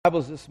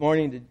Bibles this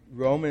morning to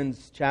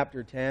Romans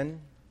chapter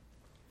 10.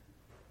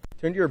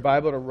 Turn to your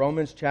Bible to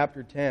Romans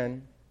chapter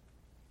 10.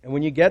 And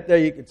when you get there,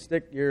 you could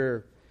stick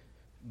your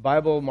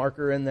Bible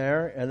marker in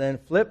there and then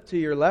flip to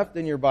your left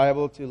in your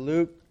Bible to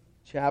Luke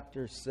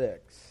chapter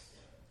 6.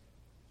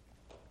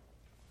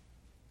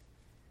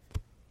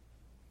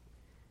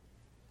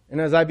 And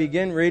as I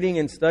begin reading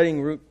and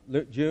studying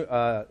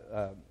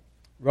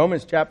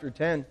Romans chapter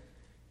 10,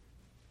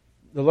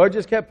 the Lord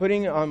just kept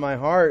putting on my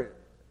heart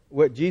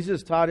what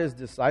Jesus taught His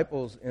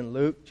disciples in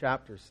Luke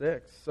chapter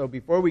 6. So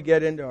before we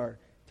get into our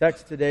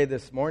text today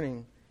this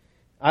morning,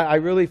 I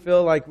really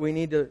feel like we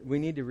need to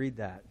read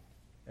that.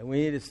 And we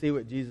need to see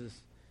what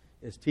Jesus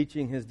is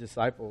teaching His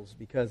disciples,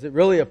 because it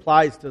really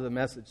applies to the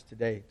message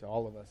today, to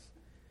all of us.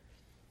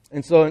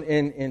 And so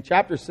in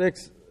chapter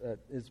 6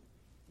 is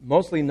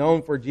mostly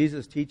known for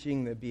Jesus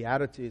teaching the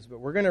Beatitudes, but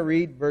we're going to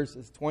read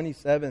verses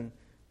 27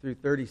 through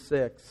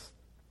 36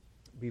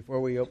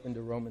 before we open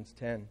to Romans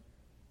 10.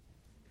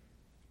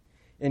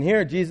 And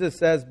here Jesus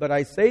says, "But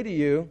I say to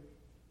you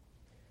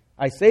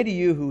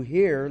who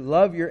hear,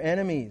 love your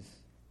enemies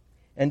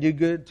and do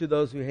good to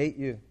those who hate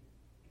you."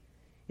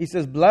 He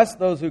says, "Bless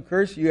those who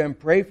curse you and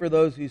pray for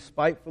those who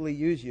spitefully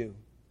use you.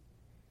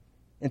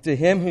 And to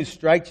him who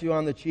strikes you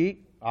on the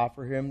cheek,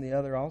 offer him the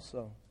other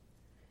also.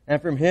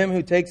 And from him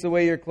who takes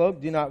away your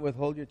cloak, do not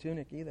withhold your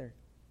tunic either.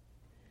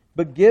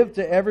 But give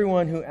to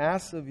everyone who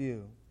asks of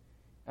you.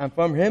 And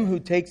from him who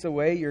takes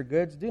away your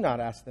goods, do not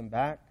ask them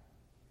back.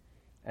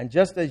 And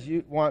just as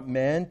you want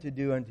men to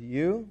do unto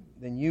you,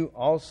 then you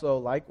also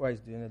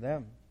likewise do unto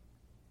them."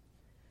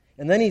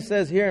 And then he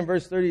says here in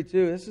verse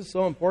 32, this is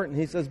so important.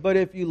 He says, "But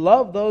if you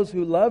love those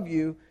who love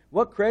you,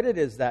 what credit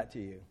is that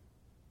to you?"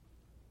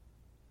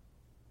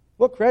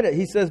 What credit?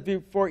 He says,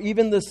 "For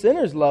even the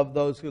sinners love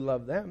those who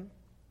love them.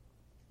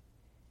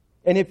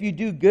 And if you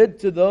do good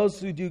to those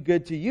who do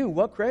good to you,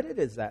 what credit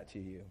is that to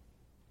you?"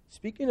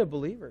 Speaking of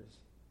believers.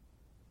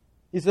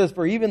 He says,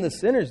 "For even the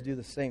sinners do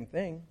the same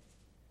thing.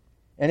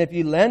 And if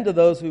you lend to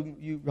those who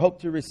you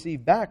hope to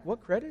receive back,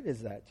 what credit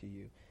is that to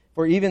you?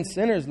 For even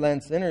sinners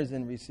lend sinners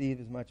and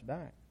receive as much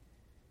back."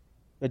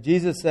 But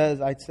Jesus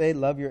says, "I'd say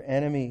love your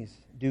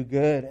enemies, do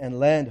good, and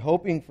lend,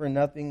 hoping for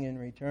nothing in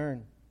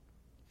return.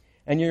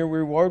 And your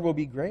reward will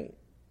be great.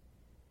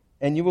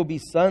 And you will be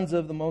sons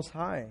of the Most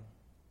High.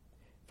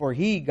 For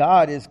He,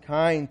 God, is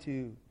kind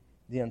to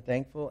the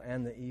unthankful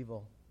and the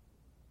evil.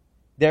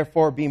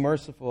 Therefore be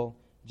merciful,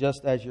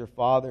 just as your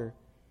Father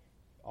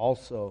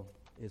also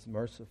is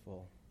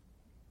merciful."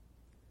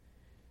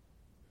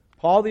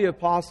 Paul the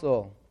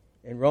Apostle,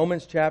 in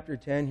Romans chapter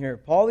 10 here,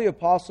 Paul the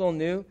Apostle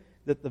knew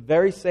that the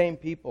very same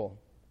people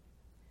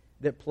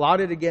that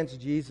plotted against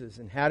Jesus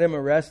and had Him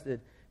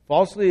arrested,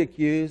 falsely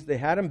accused, they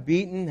had Him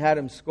beaten, had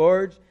Him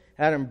scourged,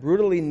 had Him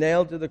brutally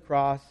nailed to the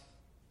cross.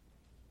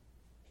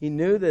 He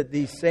knew that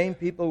these same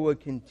people would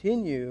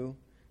continue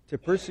to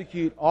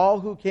persecute all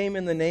who came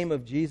in the name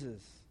of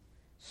Jesus,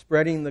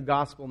 spreading the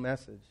gospel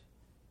message.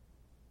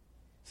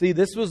 See,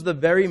 this was the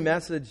very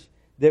message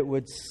that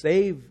would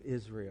save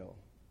Israel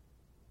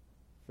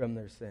from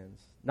their sins,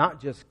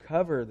 not just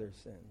cover their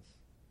sins.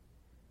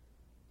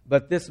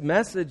 But this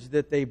message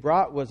that they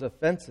brought was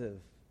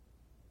offensive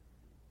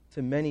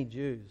to many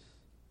Jews,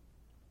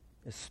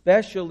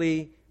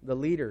 especially the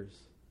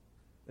leaders.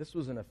 This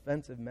was an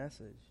offensive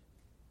message.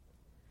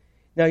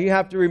 Now you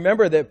have to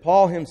remember that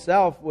Paul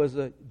himself was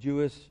a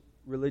Jewish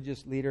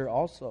religious leader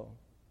also.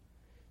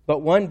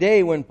 But one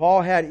day when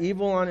Paul had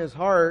evil on his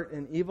heart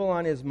and evil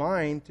on his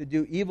mind to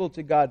do evil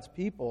to God's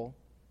people,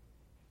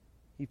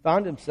 he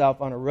found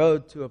himself on a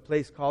road to a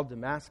place called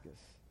Damascus.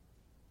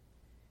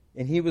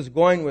 And he was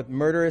going with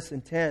murderous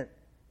intent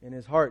in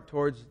his heart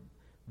towards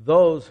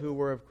those who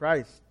were of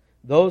Christ,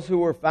 those who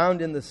were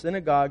found in the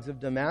synagogues of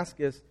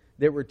Damascus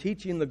that were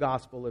teaching the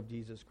gospel of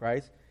Jesus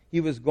Christ. He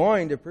was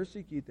going to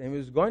persecute them. He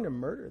was going to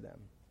murder them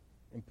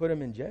and put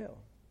them in jail.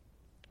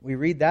 We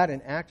read that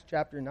in Acts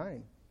chapter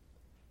 9.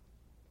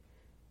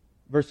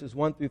 Verses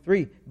 1 through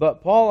 3.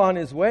 But Paul on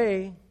his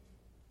way,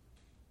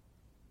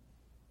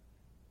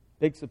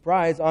 big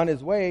surprise, on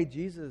his way,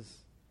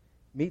 Jesus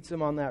meets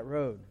him on that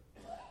road.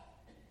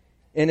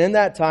 And in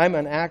that time,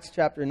 in Acts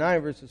chapter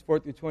 9, verses 4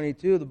 through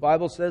 22, the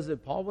Bible says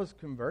that Paul was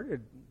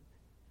converted.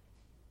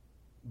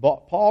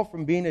 Paul,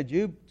 from being a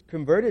Jew,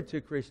 converted to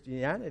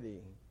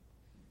Christianity.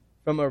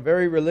 From a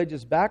very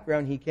religious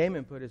background, he came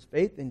and put his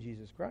faith in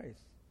Jesus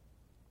Christ.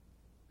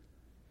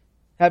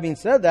 Having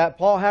said that,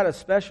 Paul had a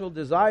special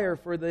desire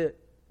for the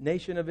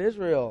nation of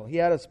Israel. He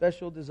had a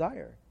special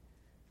desire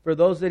for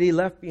those that he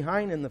left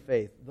behind in the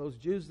faith, those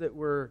Jews that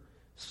were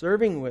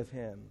serving with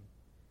him,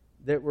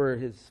 that were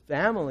his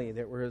family,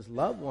 that were his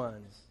loved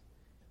ones.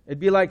 It'd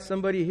be like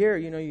somebody here,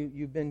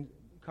 you've been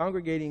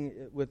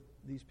congregating with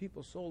these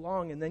people so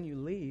long, and then you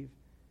leave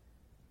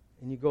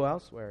and you go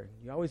elsewhere.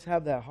 You always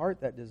have that heart,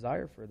 that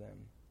desire for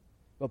them.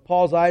 But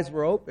Paul's eyes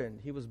were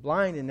opened. He was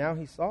blind, and now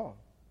he saw.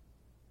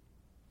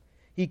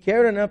 He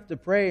cared enough to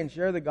pray and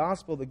share the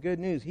gospel, the good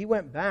news. He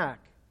went back.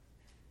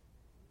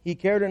 He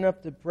cared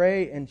enough to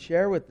pray and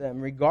share with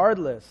them,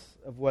 regardless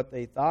of what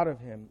they thought of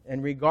him,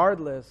 and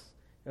regardless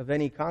of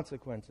any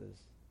consequences.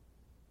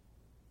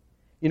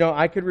 You know,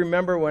 I could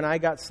remember when I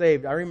got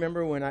saved. I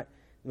remember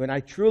when I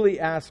truly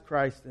asked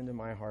Christ into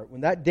my heart.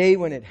 When that day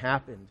when it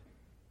happened,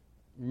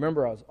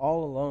 remember I was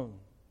all alone.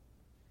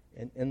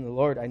 And the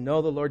Lord, I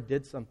know the Lord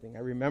did something. I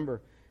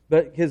remember.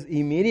 But because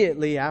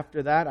immediately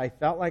after that, I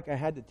felt like I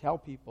had to tell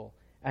people.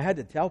 I had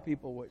to tell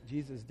people what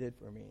Jesus did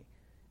for me.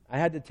 I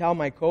had to tell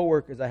my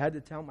coworkers. I had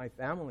to tell my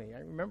family. I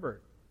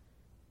remember.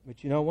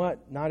 But you know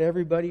what? Not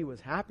everybody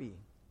was happy.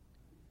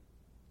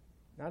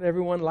 Not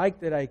everyone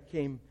liked that I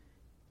came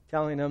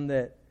telling them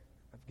that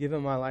I've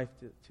given my life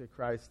to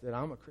Christ, that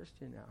I'm a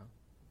Christian now.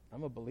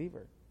 I'm a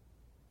believer.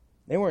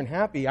 They weren't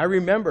happy. I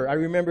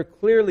remember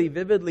clearly,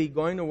 vividly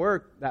going to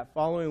work that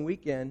following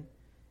weekend,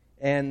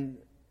 and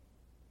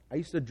I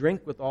used to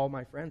drink with all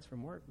my friends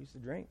from work. We used to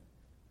drink.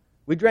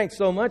 We drank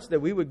so much that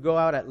we would go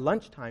out at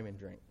lunchtime and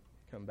drink,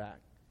 come back.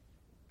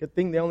 Good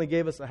thing they only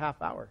gave us a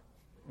half hour.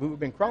 We would have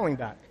been crawling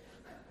back.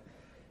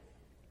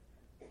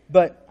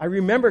 But I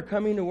remember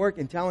coming to work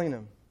and telling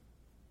them,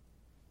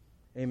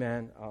 hey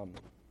man,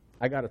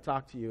 I got to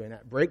talk to you. And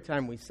at break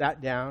time we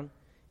sat down,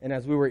 and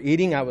as we were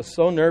eating, I was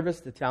so nervous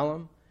to tell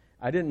them.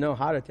 I didn't know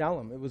how to tell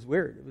them. It was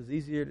weird. It was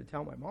easier to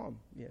tell my mom,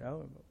 you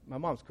know. My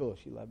mom's cool.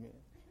 She loved me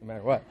no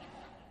matter what.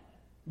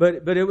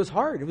 But it was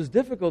hard. It was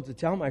difficult to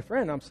tell my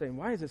friend. I'm saying,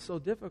 why is it so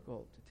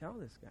difficult to tell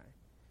this guy?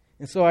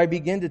 And so I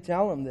began to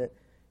tell him that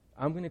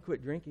I'm going to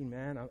quit drinking,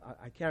 man.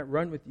 I can't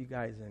run with you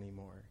guys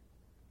anymore.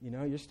 You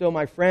know, you're still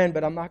my friend,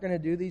 but I'm not going to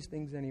do these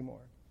things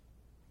anymore.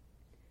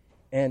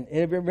 And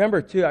I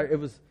remember, too, it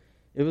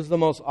was the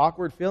most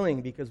awkward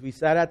feeling because we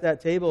sat at that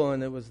table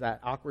and it was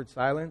that awkward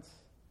silence.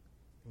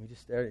 And we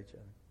just stared at each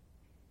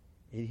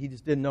other. He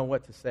just didn't know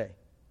what to say.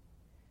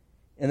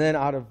 And then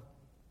out of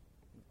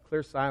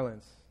clear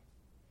silence,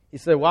 he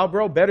said, well,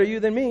 bro, better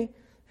you than me.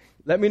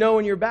 Let me know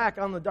when you're back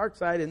on the dark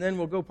side, and then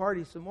we'll go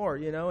party some more,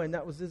 you know. And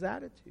that was his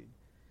attitude.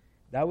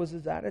 That was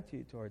his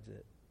attitude towards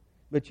it.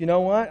 But you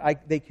know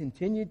what? They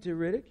continued to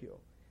ridicule.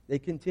 They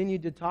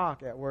continued to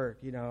talk at work,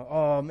 you know.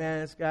 Oh,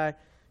 man, this guy,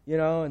 you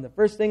know. And the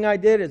first thing I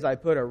did is I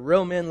put a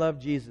Real Men Love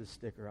Jesus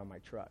sticker on my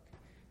truck.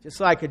 Just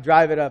so I could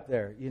drive it up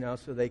there, you know,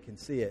 so they can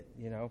see it,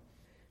 you know.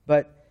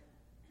 But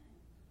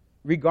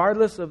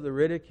regardless of the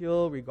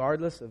ridicule,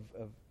 regardless of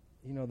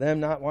you know, them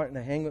not wanting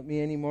to hang with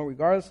me anymore,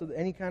 regardless of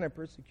any kind of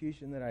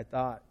persecution that I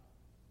thought,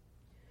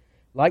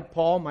 like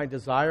Paul, my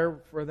desire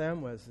for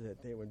them was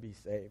that they would be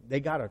saved. They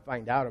got to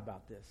find out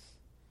about this.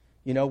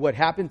 You know, what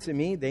happened to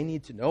me, they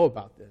need to know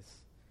about this.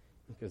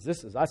 Because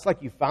that's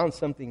like you found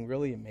something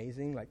really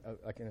amazing, like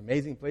an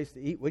amazing place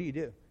to eat. What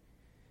do?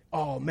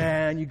 Oh,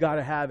 man, you got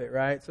to have it,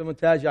 right? Someone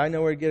tells you, I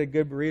know where to get a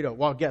good burrito.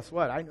 Well, guess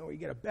what? I know where you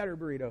get a better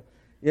burrito.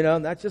 You know,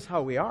 and that's just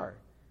how we are.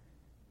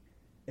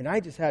 And I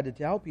just had to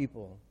tell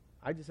people.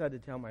 I just had to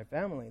tell my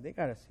family, they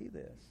got to see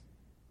this.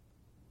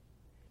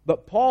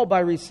 But Paul, by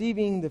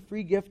receiving the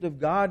free gift of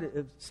God,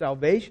 of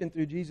salvation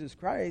through Jesus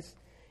Christ,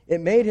 it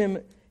made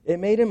him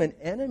an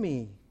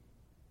enemy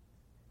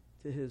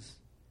to his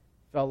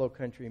fellow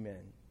countrymen.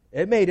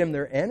 It made him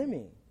their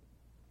enemy.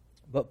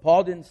 But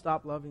Paul didn't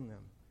stop loving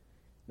them.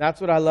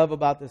 That's what I love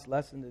about this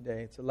lesson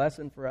today. It's a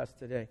lesson for us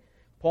today.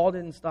 Paul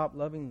didn't stop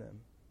loving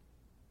them.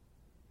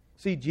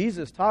 See,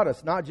 Jesus taught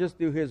us not just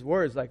through His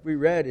words, like we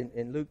read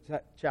in Luke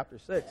chapter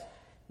 6,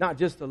 not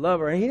just to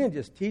love her. And He didn't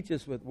just teach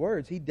us with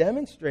words. He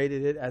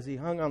demonstrated it as He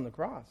hung on the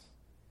cross.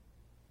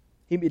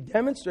 He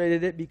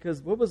demonstrated it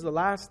because what was the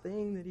last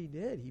thing that He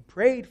did? He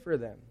prayed for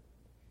them.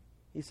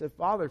 He said,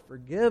 Father,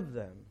 forgive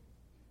them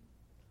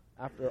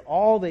after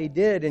all they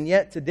did. And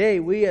yet today,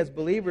 we as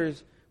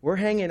believers, we're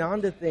hanging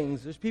on to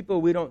things. There's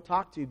people we don't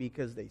talk to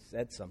because they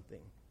said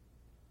something.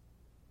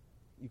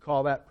 You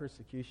call that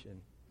persecution.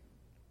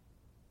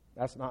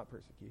 That's not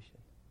persecution.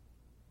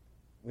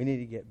 We need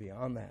to get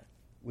beyond that.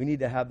 We need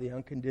to have the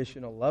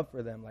unconditional love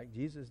for them like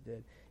Jesus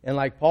did. And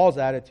like Paul's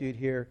attitude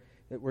here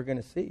that we're going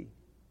to see.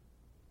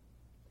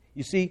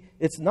 You see,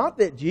 it's not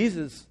that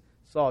Jesus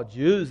saw the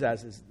Jews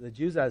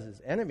as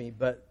his enemy,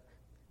 but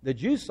the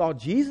Jews saw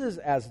Jesus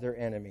as their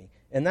enemy.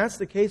 And that's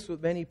the case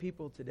with many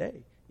people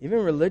today, even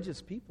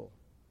religious people.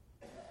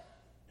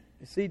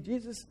 You see,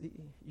 Jesus,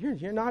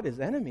 you're not His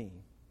enemy.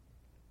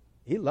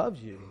 He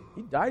loves you.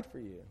 He died for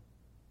you.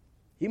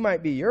 He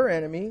might be your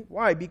enemy.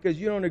 Why? Because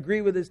you don't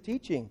agree with His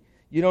teaching.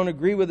 You don't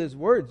agree with His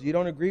words. You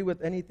don't agree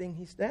with anything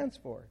He stands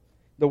for.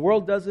 The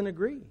world doesn't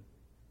agree.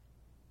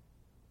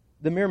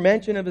 The mere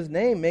mention of His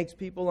name makes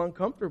people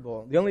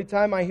uncomfortable. The only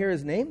time I hear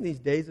His name these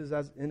days is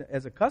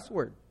as a cuss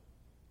word.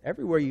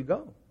 Everywhere you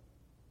go.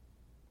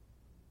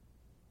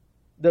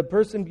 The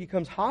person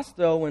becomes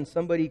hostile when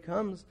somebody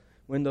comes,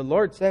 when the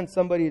Lord sends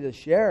somebody to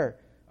share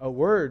a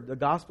word, the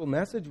gospel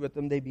message with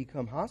them, they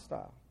become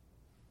hostile.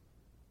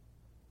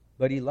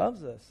 But He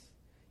loves us.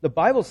 The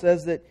Bible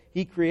says that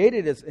He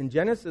created us. In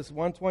Genesis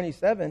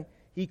 1:27,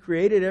 He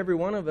created every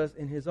one of us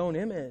in His own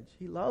image.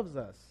 He loves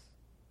us.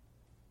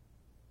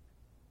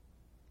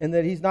 And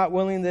that He's not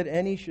willing that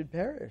any should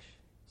perish.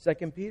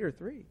 2 Peter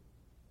 3.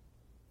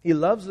 He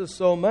loves us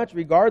so much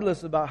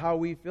regardless about how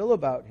we feel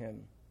about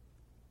Him.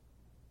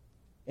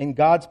 And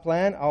God's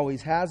plan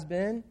always has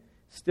been,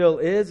 still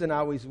is, and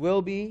always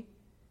will be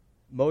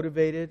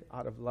motivated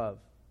out of love.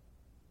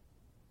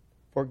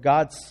 For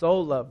God so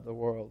loved the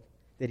world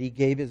that He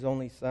gave His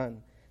only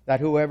Son, that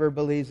whoever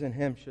believes in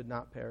Him should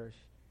not perish,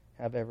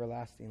 have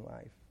everlasting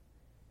life.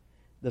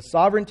 The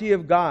sovereignty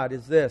of God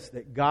is this,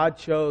 that God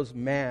chose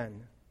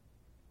man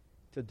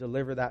to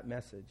deliver that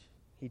message.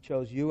 He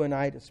chose you and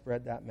I to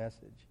spread that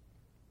message.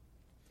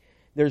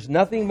 There's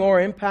nothing more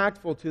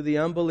impactful to the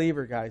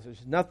unbeliever, guys.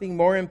 There's nothing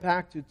more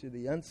impactful to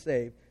the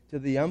unsaved, to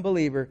the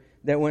unbeliever,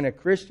 than when a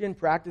Christian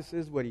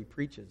practices what he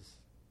preaches.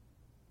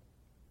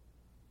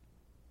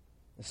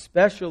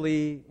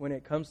 Especially when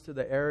it comes to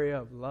the area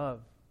of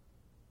love.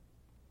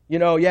 You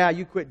know, yeah,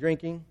 you quit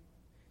drinking.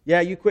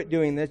 Yeah, you quit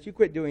doing this. You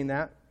quit doing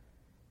that.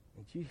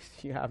 And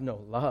you have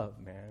no love,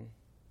 man.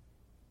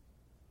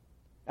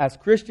 As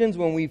Christians,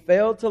 when we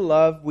fail to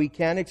love, we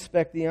can't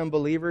expect the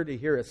unbeliever to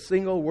hear a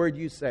single word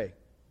you say.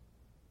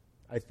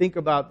 I think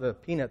about the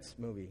Peanuts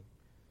movie.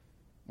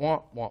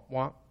 Wah, wah,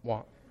 wah,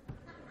 wah.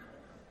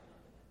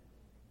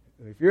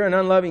 If you're an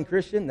unloving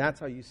Christian, that's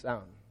how you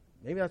sound.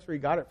 Maybe that's where he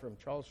got it from,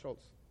 Charles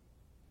Schultz.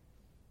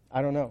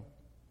 I don't know.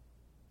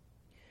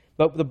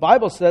 But the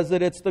Bible says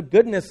that it's the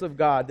goodness of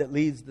God that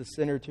leads the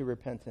sinner to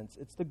repentance.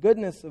 It's the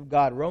goodness of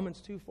God.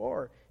 Romans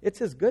 2:4. It's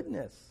His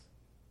goodness.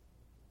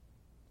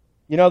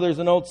 You know, there's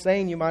an old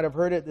saying, you might have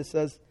heard it, that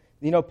says,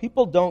 you know,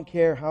 people don't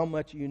care how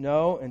much you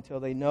know until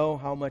they know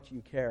how much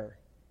you care.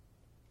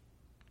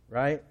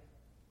 Right?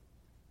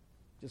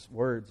 Just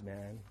words,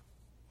 man.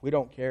 If we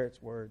don't care,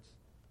 it's words.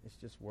 It's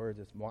just words.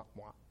 It's mwah,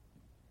 mwah.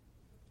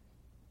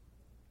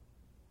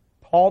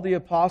 Paul the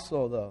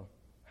Apostle, though,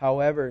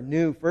 however,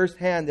 knew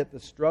firsthand that the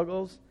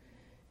struggles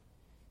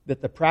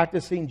that the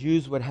practicing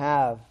Jews would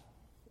have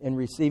in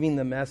receiving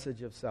the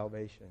message of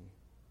salvation.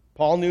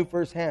 Paul knew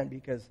firsthand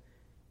because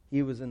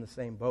he was in the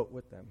same boat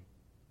with them.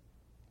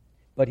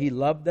 But he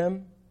loved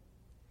them.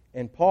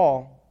 And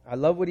Paul, I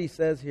love what he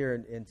says here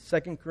in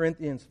 2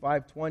 Corinthians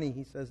 5:20.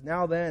 He says,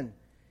 now then,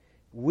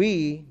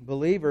 we,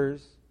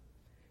 believers,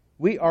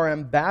 we are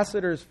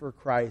ambassadors for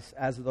Christ,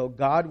 as though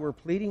God were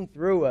pleading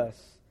through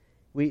us.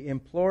 We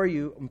implore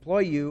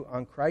you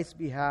on Christ's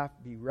behalf,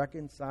 be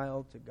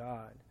reconciled to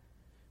God.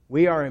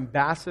 We are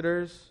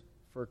ambassadors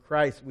for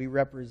Christ. We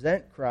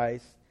represent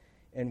Christ,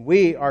 and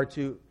we are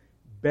to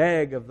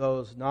beg of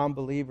those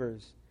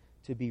non-believers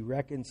to be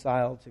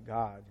reconciled to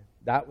God.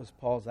 That was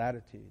Paul's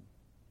attitude.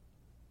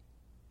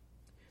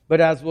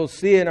 But as we'll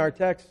see in our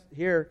text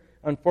here,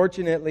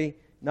 unfortunately,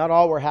 not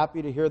all were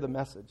happy to hear the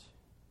message.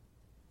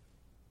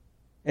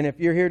 And if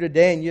you're here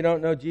today and you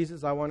don't know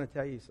Jesus, I want to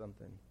tell you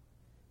something.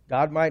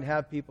 God might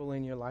have people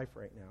in your life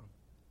right now.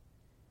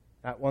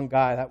 That one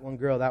guy, that one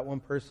girl, that one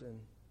person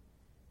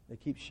that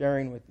keeps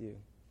sharing with you.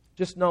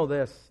 Just know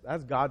this,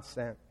 that's God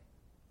sent.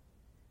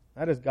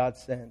 That is God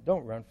sent.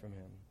 Don't run from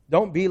Him.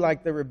 Don't be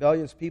like the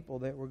rebellious people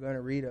that we're going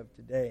to read of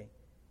today.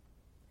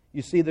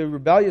 You see, the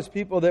rebellious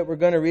people that we're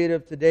going to read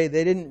of today,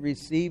 they didn't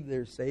receive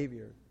their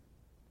Savior.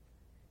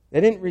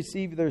 They didn't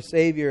receive their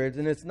Savior,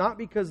 and it's not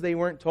because they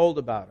weren't told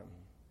about Him.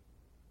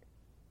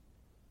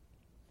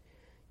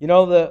 You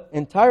know, the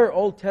entire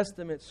Old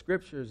Testament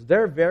Scriptures,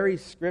 their very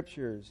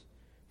Scriptures,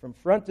 from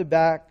front to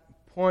back,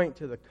 point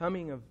to the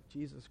coming of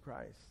Jesus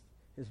Christ,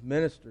 His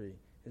ministry,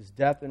 His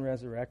death and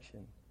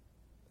resurrection.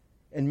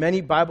 And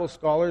many Bible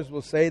scholars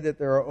will say that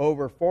there are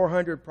over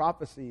 400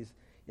 prophecies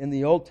in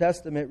the Old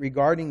Testament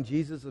regarding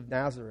Jesus of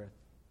Nazareth.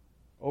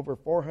 Over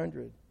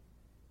 400.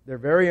 Their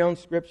very own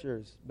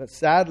Scriptures. But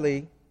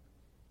sadly,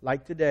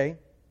 like today,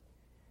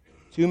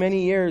 too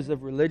many years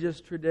of religious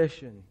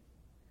tradition,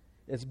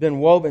 it's been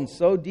woven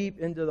so deep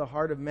into the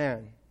heart of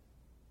man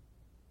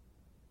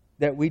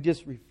that we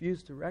just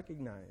refuse to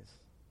recognize.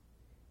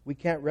 We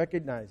can't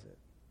recognize it.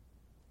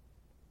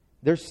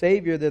 Their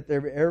Savior that their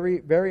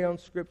very own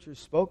Scriptures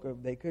spoke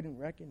of, they couldn't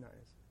recognize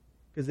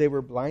because they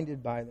were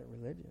blinded by their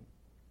religion.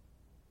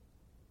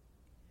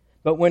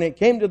 But when it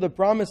came to the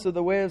promise of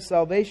the way of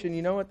salvation,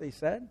 you know what they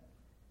said?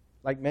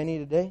 Like many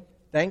today,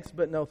 thanks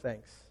but no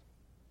thanks.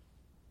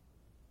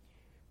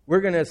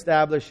 We're going to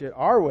establish it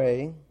our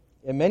way,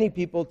 and many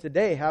people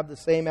today have the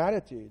same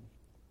attitude.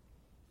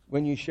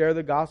 When you share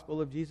the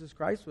gospel of Jesus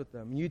Christ with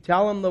them, you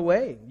tell them the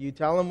way. You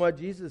tell them what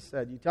Jesus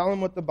said. You tell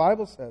them what the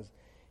Bible says.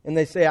 And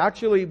they say,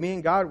 actually, me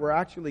and God, we're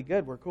actually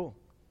good. We're cool.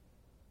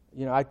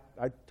 You know, I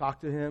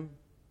talk to Him,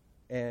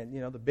 and,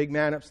 you know, the big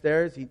man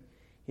upstairs, he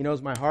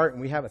knows my heart,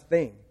 and we have a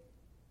thing.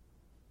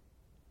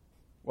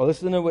 Well,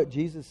 listen to what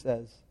Jesus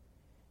says.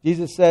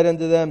 Jesus said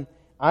unto them,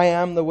 I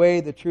am the way,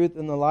 the truth,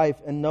 and the life,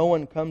 and no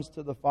one comes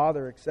to the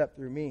Father except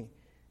through me.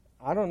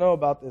 I don't know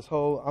about this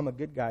whole I'm a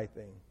good guy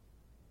thing.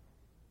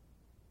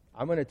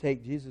 I'm going to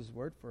take Jesus'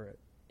 word for it.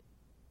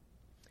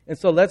 And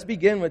so let's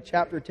begin with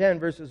chapter 10,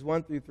 verses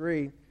 1 through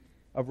 3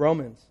 of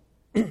Romans.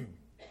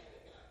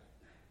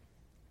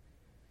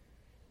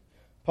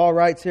 Paul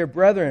writes here,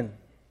 Brethren,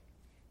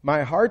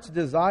 my heart's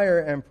desire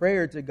and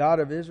prayer to God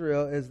of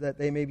Israel is that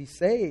they may be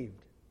saved.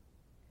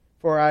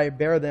 For I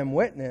bear them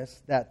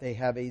witness that they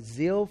have a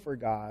zeal for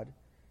God,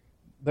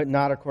 but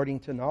not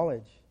according to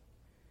knowledge.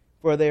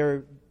 For they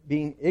are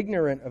being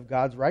ignorant of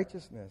God's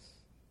righteousness,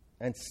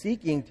 and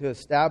seeking to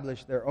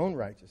establish their own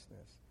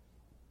righteousness,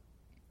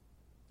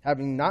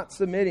 having not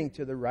submitting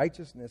to the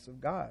righteousness of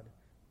God.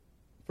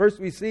 First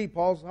we see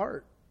Paul's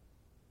heart.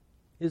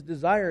 His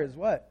desire is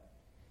what?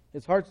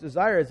 His heart's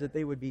desire is that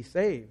they would be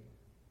saved.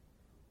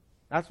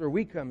 That's where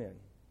we come in.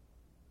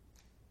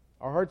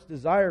 Our heart's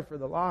desire for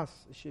the lost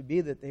should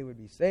be that they would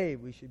be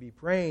saved. We should be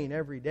praying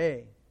every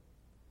day.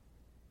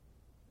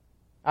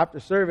 After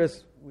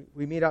service,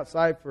 we meet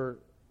outside for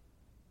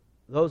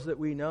those that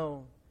we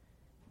know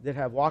that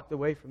have walked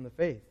away from the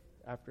faith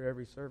after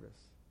every service.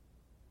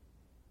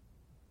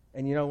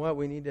 And you know what?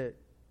 We need to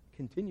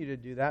continue to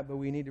do that, but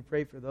we need to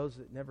pray for those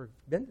that never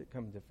been to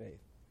come to faith,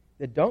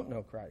 that don't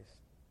know Christ.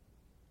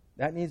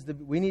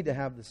 We need to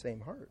have the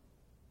same heart.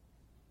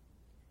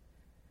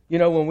 You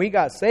know, when we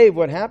got saved,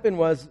 what happened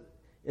was,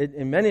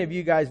 and many of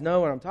you guys know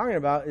what I'm talking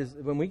about, is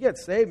when we get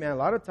saved, man, a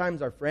lot of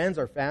times our friends,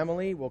 our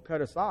family will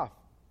cut us off.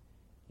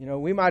 You know,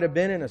 we might have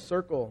been in a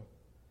circle,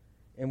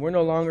 and we're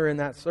no longer in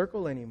that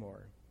circle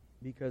anymore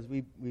because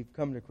we've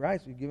come to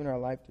Christ. We've given our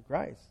life to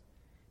Christ.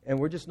 And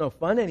we're just no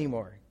fun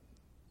anymore.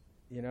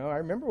 You know, I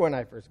remember when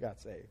I first got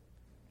saved.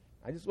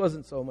 I just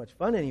wasn't so much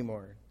fun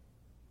anymore.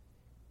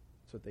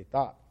 That's what they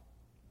thought.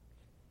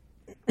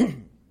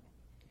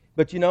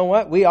 But you know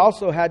what? We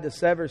also had to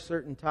sever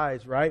certain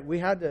ties, right? We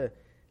had to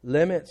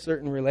limit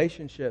certain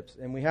relationships,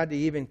 and we had to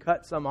even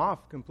cut some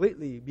off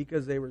completely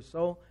because they were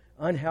so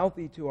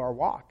unhealthy to our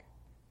walk.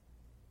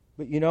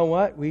 But you know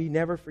what? We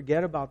never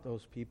forget about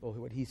those people,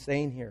 what he's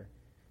saying here.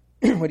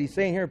 What he's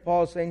saying here,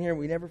 Paul is saying here,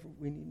 we never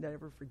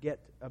forget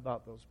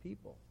about those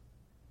people.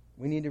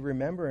 We need to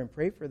remember and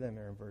pray for them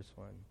there in verse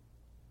 1.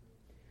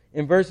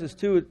 In verses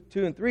 2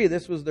 and 3,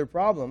 this was their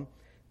problem.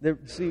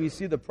 We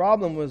see the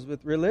problem was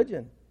with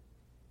religion.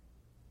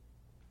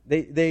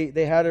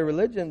 They had a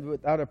religion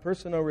without a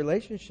personal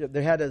relationship.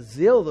 They had a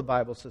zeal, the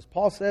Bible says.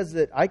 Paul says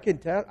that I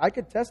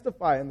could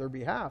testify on their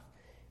behalf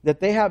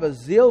that they have a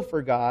zeal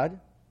for God,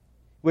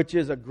 which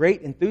is a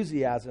great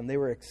enthusiasm. They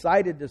were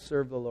excited to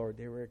serve the Lord.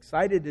 They were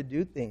excited to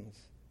do things.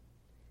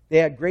 They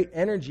had great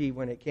energy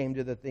when it came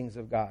to the things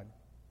of God.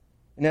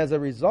 And as a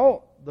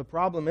result, the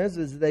problem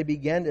is they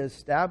began to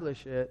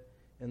establish it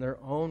in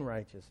their own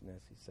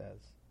righteousness, he says,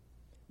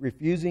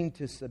 refusing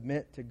to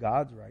submit to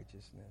God's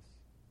righteousness.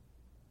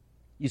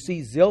 You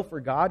see, zeal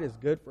for God is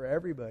good for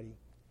everybody.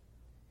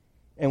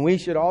 And we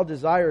should all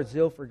desire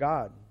zeal for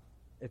God.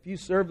 If you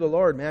serve the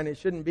Lord, man, it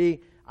shouldn't be,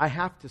 I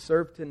have to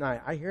serve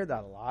tonight. I hear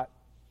that a lot.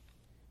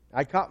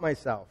 I caught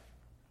myself.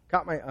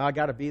 I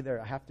got to be there.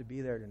 I have to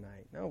be there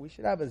tonight. No, we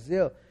should have a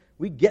zeal.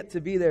 We get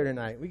to be there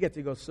tonight. We get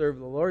to go serve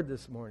the Lord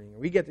this morning.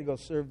 We get to go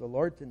serve the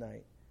Lord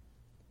tonight.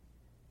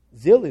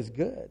 Zeal is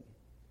good.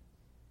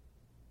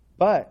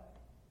 But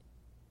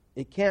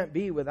it can't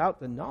be without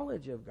the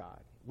knowledge of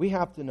God. We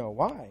have to know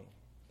why.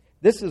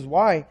 This is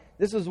why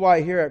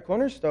here at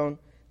Cornerstone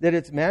that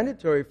it's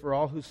mandatory for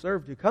all who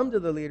serve to come to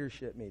the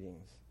leadership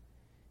meetings.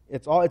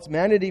 It's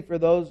mandatory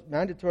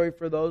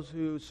for those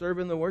who serve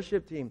in the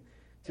worship team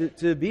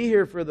to be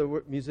here for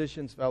the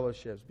musicians'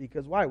 fellowships.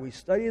 Because why? We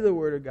study the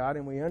Word of God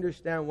and we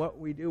understand what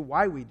we do,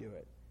 why we do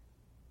it.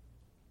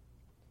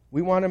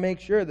 We want to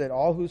make sure that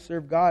all who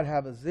serve God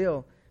have a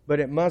zeal, but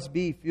it must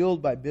be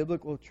fueled by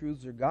biblical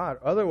truths of God.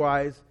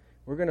 Otherwise,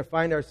 we're going to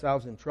find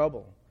ourselves in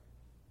trouble.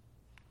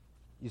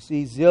 You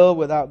see, zeal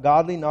without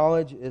godly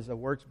knowledge is a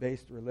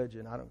works-based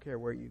religion. I don't care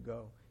where you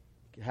go.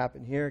 It could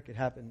happen here. It could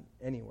happen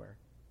anywhere.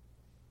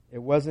 It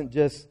wasn't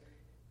just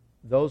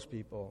those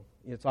people.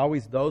 It's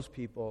always those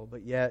people,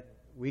 but yet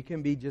we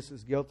can be just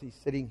as guilty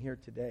sitting here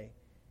today.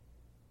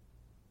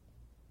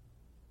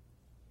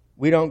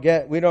 We don't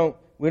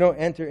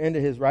enter into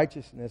His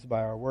righteousness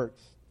by our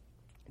works.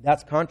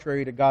 That's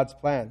contrary to God's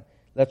plan.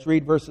 Let's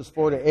read verses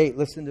 4 to 8.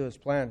 Listen to His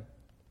plan.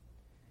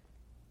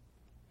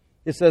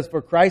 It says,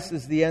 "For Christ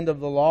is the end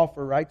of the law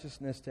for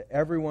righteousness to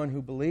everyone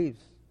who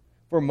believes.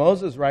 For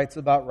Moses writes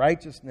about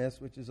righteousness,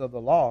 which is of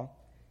the law."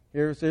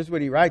 Here's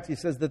what he writes. He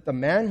says that the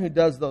man who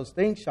does those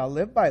things shall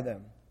live by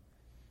them.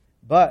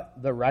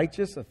 But the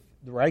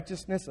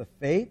righteousness of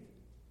faith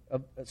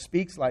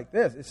speaks like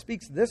this. It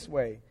speaks this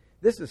way.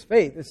 This is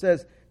faith. It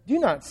says, "Do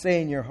not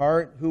say in your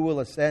heart, who will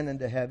ascend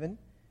into heaven?"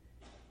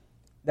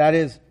 That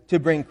is, to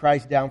bring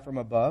Christ down from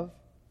above.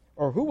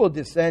 Or who will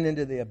descend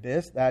into the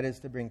abyss? That is,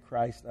 to bring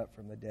Christ up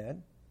from the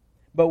dead.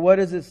 But what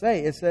does it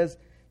say? It says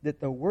that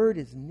the word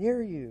is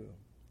near you,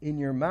 in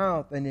your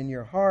mouth and in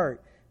your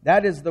heart.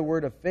 That is the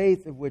word of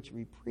faith of which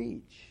we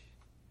preach.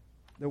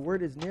 The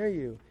word is near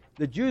you.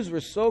 The Jews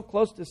were so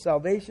close to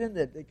salvation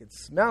that they could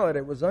smell it.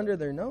 It was under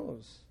their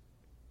nose.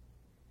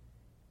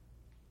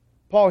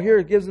 Paul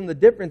here gives them the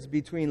difference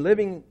between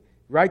living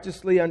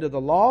righteously under the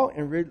law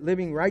and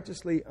living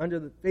righteously under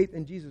the faith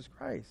in Jesus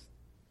Christ.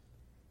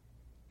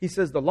 He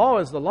says the law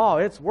is the law.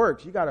 It's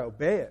works. You got to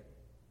obey it.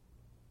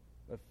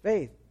 But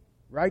faith,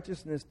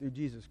 righteousness through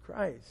Jesus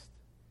Christ,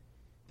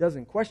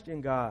 doesn't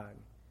question God.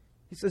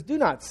 He says, do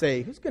not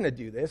say, who's going to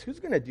do this? Who's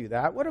going to do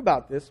that? What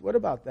about this? What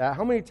about that?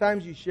 How many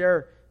times you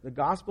share the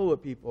gospel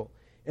with people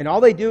and all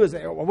they do is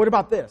say, well, what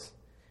about this?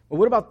 Well,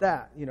 what about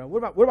that?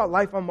 What about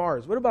life on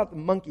Mars? What about the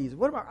monkeys?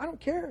 I don't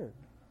care.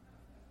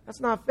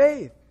 That's not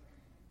faith.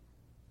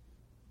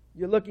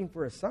 You're looking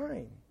for a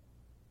sign.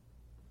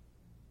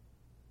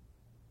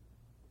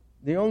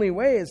 The only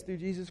way is through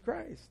Jesus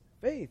Christ.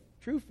 Faith,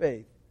 true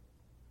faith.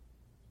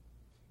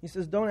 He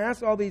says, don't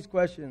ask all these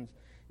questions.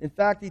 In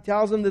fact, he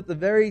tells them that the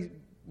very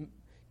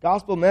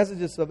gospel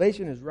message of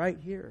salvation is right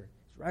here.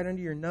 It's right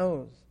under your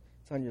nose.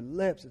 It's on your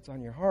lips. It's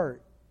on your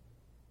heart.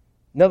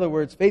 In other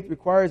words, faith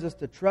requires us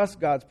to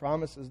trust God's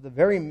promises. The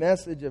very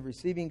message of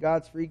receiving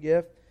God's free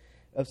gift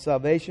of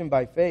salvation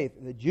by faith.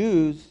 The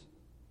Jews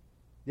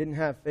didn't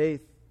have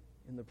faith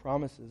in the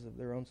promises of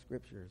their own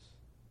scriptures.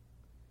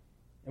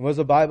 And what does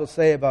the Bible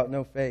say about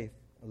no faith?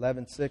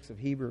 11:6 of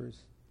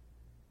Hebrews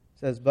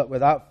says, but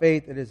without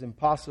faith it is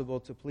impossible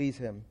to please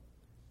Him.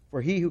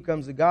 For he who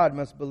comes to God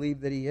must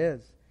believe that He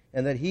is,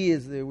 and that He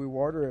is the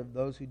rewarder of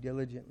those who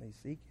diligently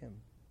seek Him.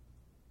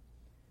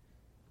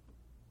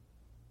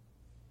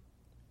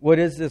 What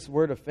is this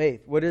word of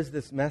faith? What is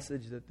this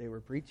message that they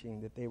were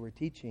preaching, that they were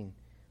teaching?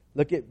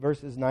 Look at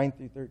verses 9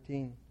 through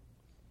 13.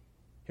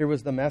 Here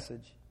was the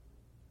message.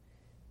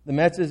 The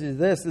message is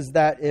this, is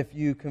that if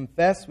you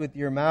confess with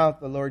your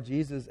mouth the Lord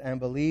Jesus and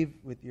believe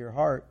with your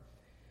heart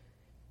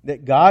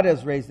that God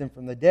has raised Him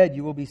from the dead,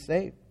 you will be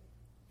saved.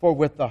 For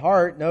with the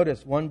heart,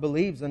 notice, one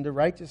believes unto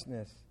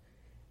righteousness,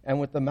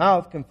 and with the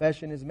mouth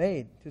confession is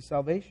made to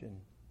salvation.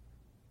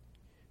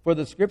 For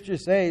the Scripture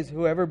says,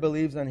 whoever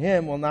believes on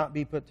Him will not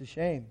be put to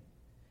shame.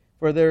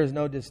 For there is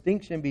no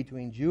distinction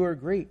between Jew or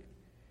Greek.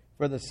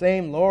 For the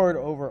same Lord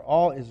over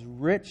all is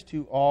rich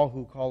to all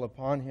who call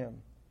upon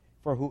Him.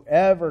 For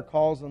whoever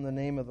calls on the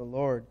name of the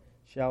Lord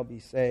shall be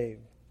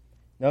saved.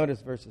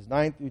 Notice verses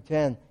 9 through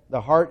 10.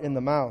 The heart and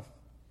the mouth.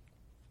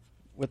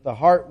 With the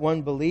heart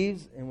one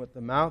believes, and with the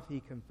mouth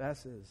he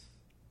confesses.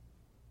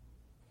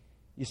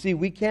 You see,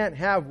 we can't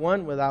have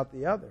one without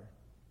the other.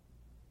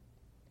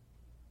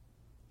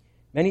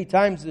 Many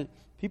times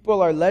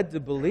people are led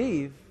to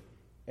believe,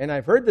 and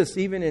I've heard this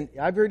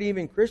I've heard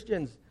even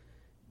Christians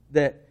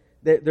that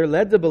they're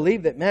led to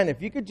believe that, man,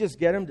 if you could just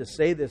get them to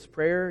say this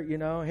prayer,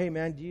 hey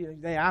man,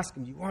 they ask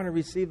them, do you want to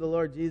receive the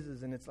Lord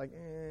Jesus? And it's like,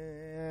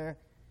 I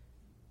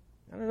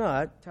don't know.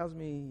 That tells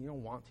me you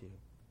don't want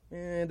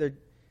to.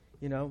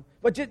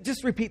 But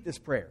just repeat this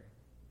prayer.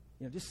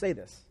 Just say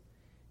this.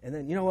 And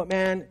then, you know what,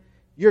 man,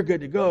 you're good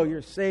to go.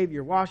 You're saved.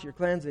 You're washed. You're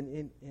cleansed.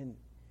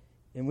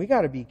 And we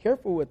got to be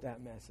careful with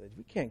that message.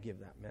 We can't give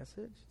that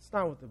message. It's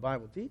not what the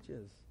Bible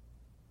teaches.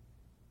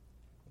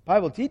 The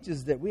Bible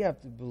teaches that we have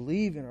to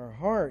believe in our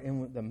heart, and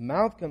with the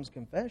mouth comes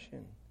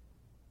confession.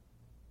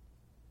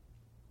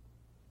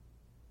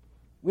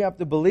 We have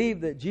to believe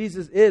that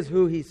Jesus is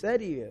who He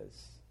said He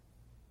is.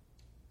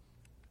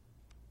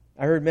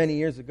 I heard many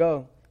years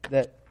ago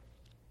that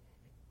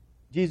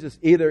Jesus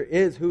either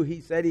is who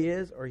He said He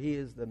is, or He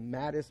is the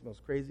maddest,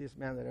 most craziest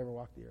man that ever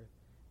walked the earth.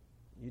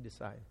 You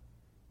decide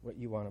what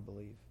you want to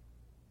believe.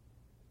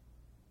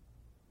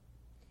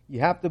 You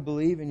have to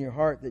believe in your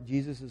heart that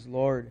Jesus is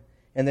Lord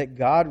and that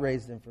God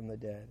raised Him from the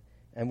dead.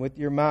 And with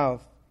your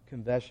mouth,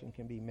 confession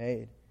can be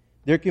made.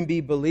 There can be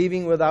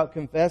believing without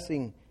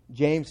confessing.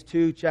 James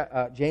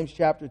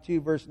chapter 2,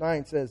 verse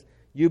 9 says,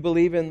 you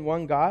believe in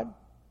one God?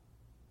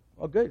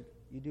 Well, good.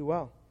 You do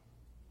well.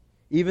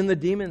 Even the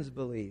demons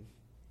believe,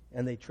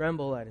 and they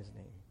tremble at His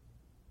name.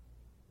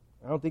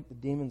 I don't think the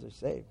demons are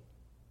saved.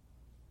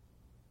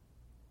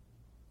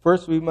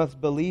 First, we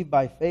must believe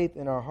by faith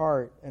in our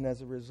heart, and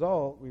as a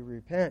result, we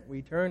repent,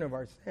 we turn of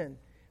our sin,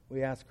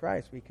 we ask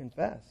Christ, we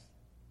confess.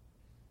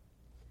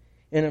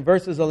 And in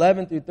verses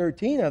 11 through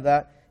 13 of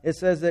that, it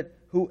says that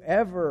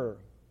whoever,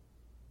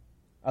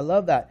 I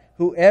love that,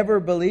 whoever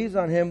believes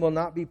on Him will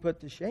not be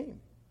put to shame.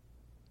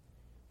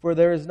 For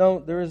there is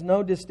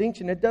no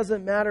distinction. It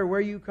doesn't matter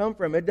where you come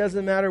from. It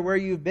doesn't matter where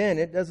you've been.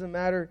 It doesn't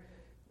matter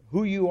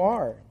who you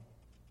are.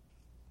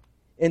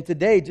 And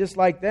today, just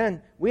like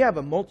then, we have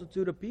a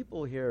multitude of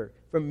people here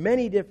from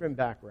many different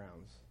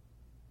backgrounds,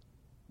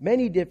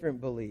 many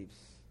different beliefs.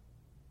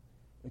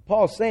 And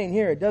Paul's saying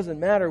here, it doesn't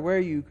matter where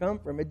you come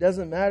from. It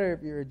doesn't matter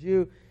if you're a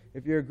Jew,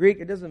 if you're a Greek.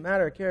 It doesn't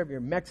matter, I care if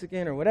you're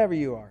Mexican or whatever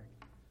you are.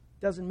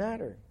 It doesn't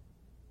matter.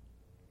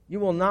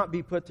 You will not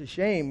be put to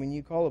shame when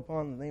you call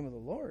upon the name of the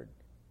Lord.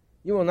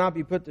 You will not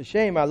be put to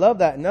shame. I love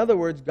that. In other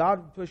words, God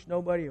will push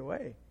nobody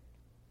away.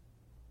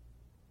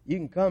 You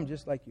can come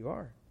just like you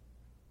are.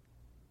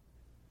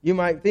 You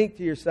might think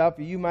to yourself,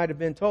 or you might have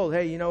been told,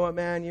 hey, you know what,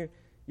 man,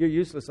 you're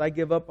useless. I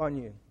give up on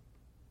you.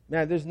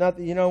 Man, there's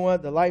nothing, you know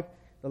what, the life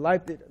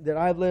that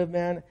I've lived,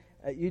 man,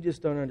 you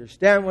just don't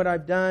understand what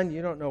I've done.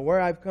 You don't know where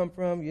I've come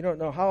from. You don't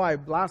know how I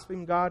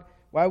blasphemed God.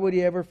 Why would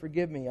He ever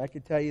forgive me? I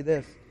could tell you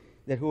this,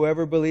 that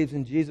whoever believes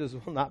in Jesus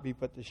will not be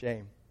put to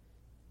shame.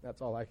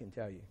 That's all I can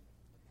tell you.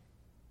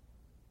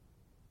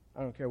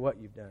 I don't care what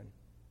you've done.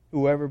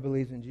 Whoever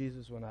believes in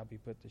Jesus will not be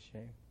put to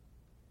shame.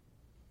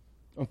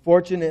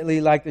 Unfortunately,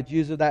 like the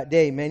Jews of that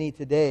day, many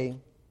today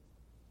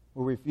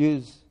will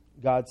refuse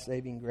God's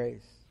saving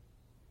grace.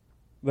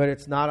 But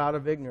it's not out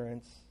of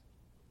ignorance.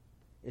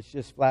 It's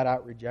just flat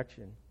out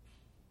rejection.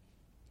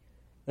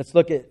 Let's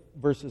look at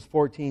verses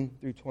 14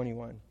 through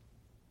 21.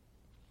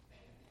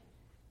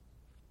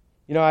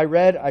 You know, I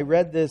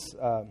read this.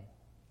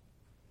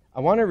 I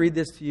want to read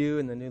this to you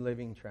in the New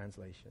Living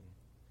Translation.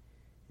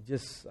 It's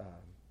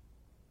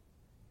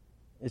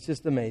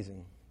just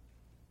amazing.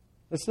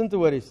 Listen to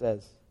what he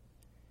says.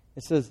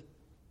 It says,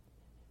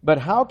 "But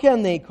how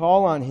can they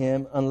call on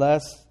him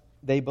unless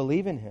they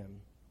believe in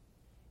him?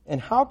 And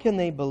how can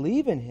they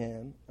believe in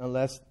him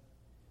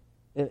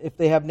if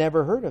they have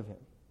never heard of him?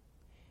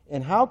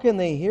 And how can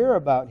they hear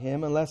about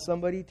him unless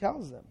somebody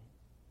tells them?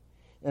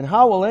 And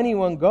how will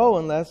anyone go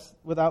unless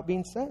without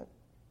being sent?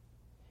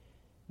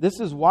 This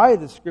is why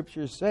the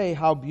Scriptures say,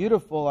 how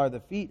beautiful are the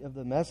feet of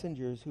the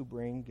messengers who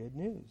bring good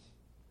news.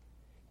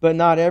 But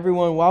not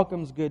everyone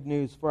welcomes good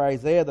news. For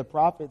Isaiah the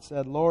prophet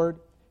said, Lord,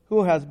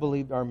 who has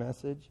believed our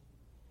message?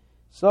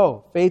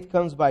 So, faith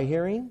comes by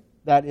hearing,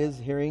 that is,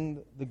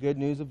 hearing the good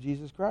news of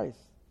Jesus Christ.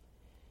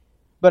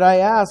 But I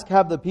ask,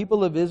 have the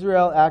people of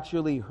Israel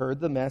actually heard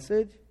the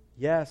message?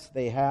 Yes,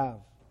 they have.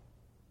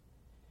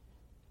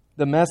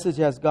 The message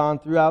has gone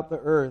throughout the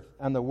earth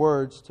and the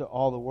words to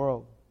all the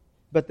world.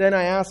 But then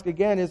I ask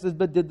again, it says,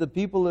 but did the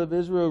people of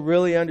Israel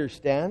really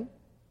understand?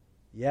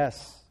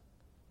 Yes,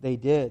 they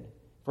did.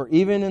 For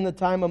even in the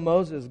time of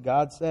Moses,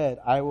 God said,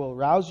 I will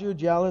rouse your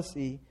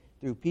jealousy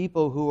through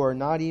people who are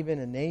not even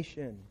a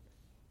nation.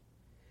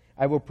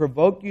 I will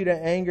provoke you to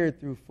anger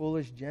through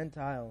foolish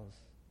Gentiles.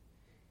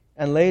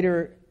 And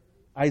later,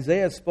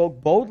 Isaiah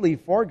spoke boldly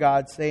for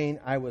God, saying,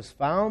 I was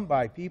found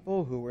by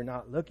people who were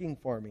not looking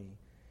for me.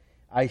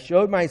 I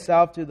showed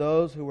myself to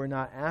those who were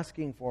not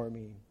asking for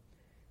me.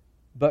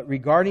 But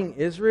regarding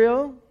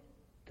Israel,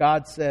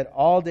 God said,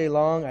 all day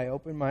long I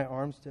opened my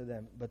arms to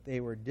them, but they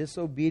were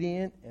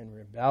disobedient and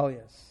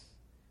rebellious.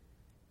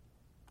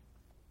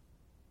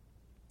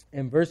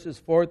 In verses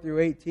 4 through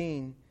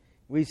 18,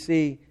 we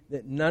see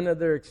that none of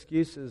their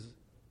excuses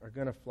are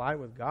going to fly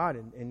with God,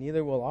 and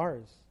neither will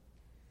ours.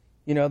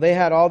 You know, they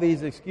had all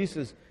these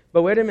excuses.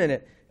 But wait a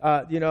minute.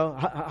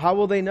 How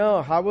will they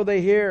know? How will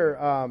they hear?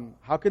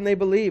 How can they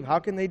believe? How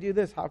can they do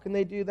this? How can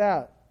they do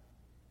that?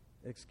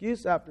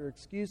 Excuse after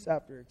excuse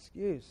after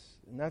excuse.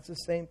 And that's the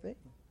same thing.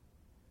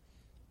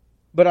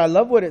 But I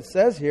love what it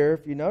says here.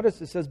 If you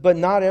notice, it says, but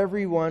not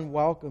everyone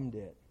welcomed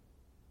it.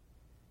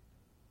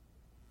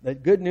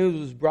 That good news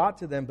was brought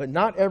to them, but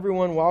not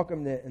everyone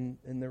welcomed it.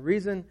 And the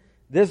reason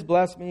this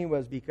blessed me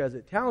was because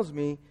it tells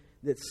me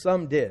that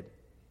some did.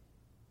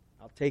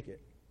 I'll take it.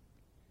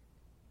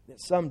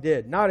 That some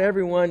did. Not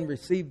everyone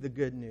received the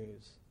good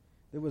news.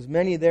 There was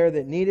many there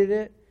that needed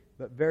it,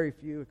 but very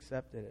few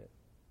accepted it.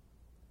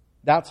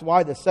 That's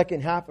why the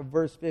second half of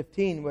verse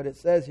 15, what it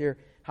says here,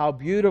 how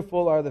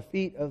beautiful are the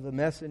feet of the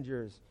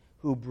messengers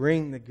who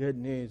bring the good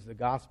news, the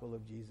gospel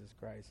of Jesus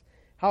Christ.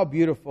 How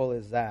beautiful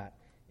is that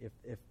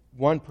if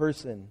one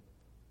person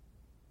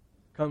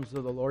comes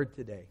to the Lord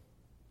today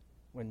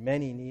when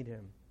many need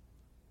Him?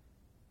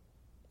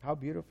 How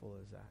beautiful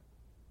is that?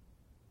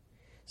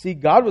 See,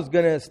 God was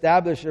going to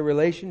establish a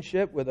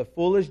relationship with the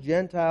foolish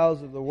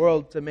Gentiles of the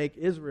world to make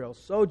Israel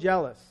so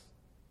jealous.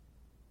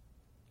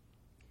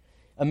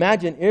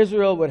 Imagine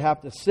Israel would have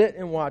to sit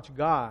and watch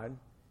God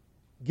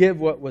give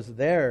what was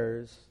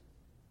theirs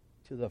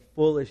to the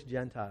foolish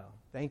Gentile.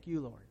 Thank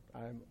you, Lord.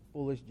 I'm a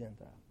foolish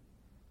Gentile.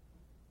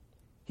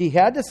 He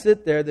had to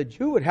sit there, the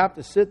Jew would have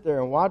to sit there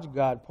and watch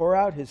God pour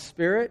out His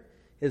Spirit,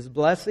 His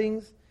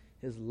blessings,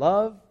 His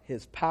love,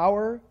 His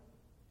power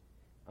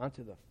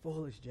onto the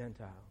foolish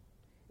Gentile.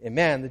 And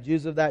man, the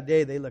Jews of that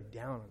day, they looked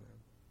down on them.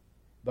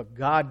 But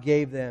God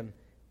gave them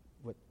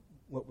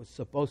what was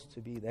supposed to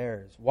be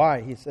theirs.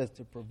 Why? He says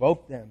to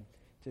provoke them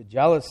to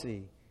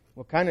jealousy.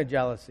 What kind of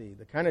jealousy?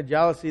 The kind of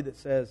jealousy that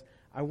says,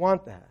 I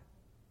want that.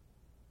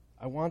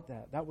 I want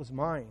that. That was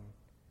mine.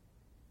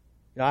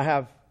 You know, I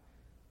have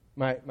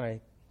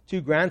my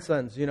two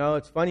grandsons. You know,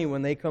 it's funny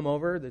when they come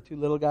over, the two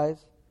little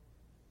guys.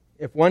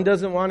 If one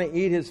doesn't want to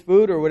eat his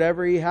food or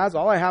whatever he has,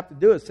 all I have to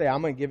do is say,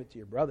 I'm going to give it to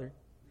your brother.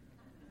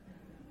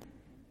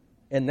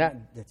 And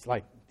it's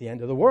like the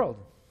end of the world.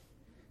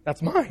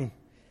 That's mine.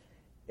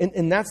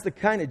 And that's the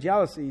kind of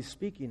jealousy he's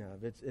speaking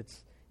of.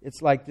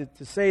 It's like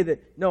to say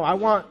that, no, I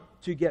want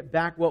to get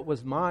back what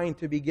was mine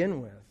to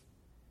begin with.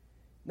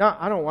 No,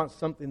 I don't want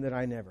something that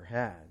I never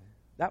had.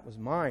 That was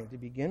mine to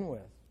begin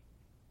with.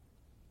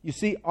 You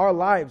see, our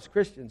lives,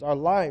 Christians, our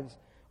lives,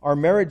 our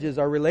marriages,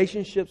 our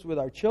relationships with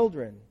our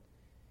children,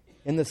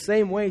 in the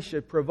same way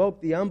should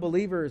provoke the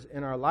unbelievers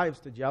in our lives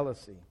to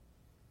jealousy.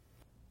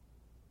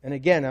 And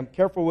again, I'm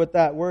careful with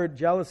that word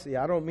jealousy.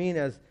 I don't mean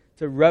as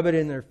to rub it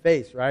in their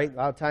face, right? A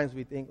lot of times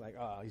we think like,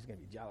 oh, he's going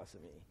to be jealous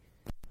of me.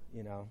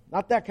 You know,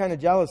 not that kind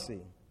of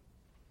jealousy.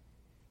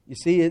 You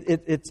see,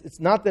 it's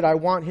not that I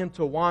want him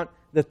to want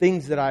the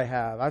things that I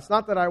have. It's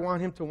not that I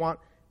want him to want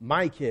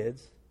my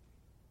kids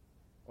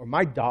or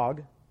my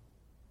dog,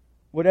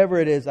 whatever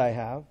it is I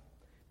have.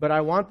 But I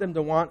want them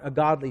to want a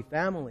godly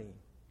family.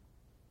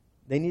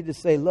 They need to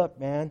say, look,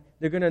 man,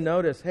 they're going to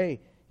notice, hey,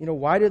 you know,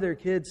 why do their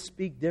kids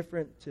speak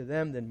different to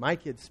them than my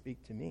kids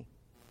speak to me?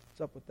 What's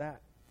up with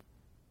that?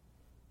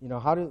 You know,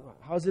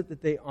 how is it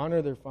that they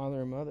honor their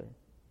father and mother?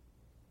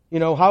 You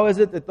know, how is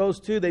it that those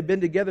two, they've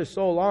been together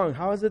so long,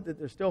 how is it that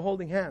they're still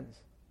holding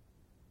hands?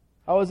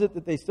 How is it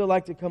that they still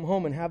like to come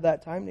home and have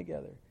that time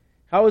together?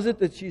 How is it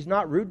that she's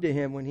not rude to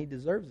him when he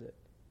deserves it?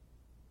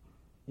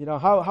 You know,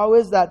 how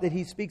is that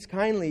he speaks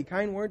kindly,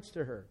 kind words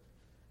to her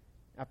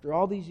after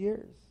all these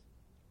years?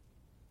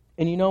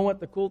 And you know what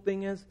the cool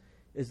thing is?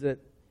 Is that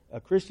a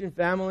Christian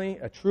family,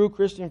 a true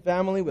Christian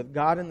family with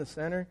God in the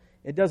center,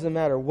 it doesn't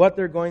matter what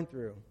they're going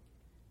through.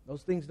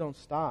 Those things don't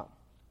stop.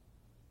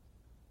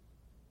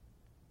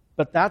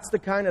 But that's the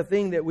kind of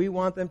thing that we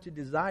want them to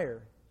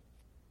desire.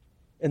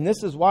 And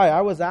this is why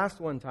I was asked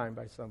one time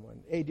by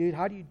someone, hey, dude,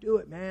 how do you do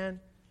it, man?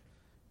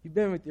 You've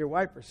been with your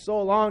wife for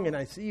so long, and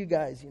I see you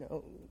guys,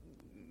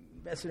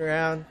 messing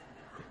around.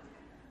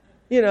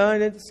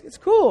 And it's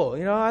cool.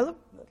 I love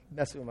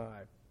messing with my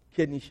wife.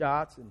 Kidney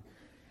shots. And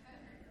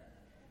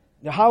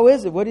now, how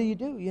is it? What do you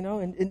do?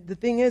 And the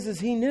thing is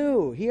he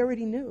knew. He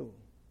already knew.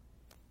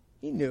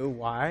 He knew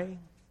why.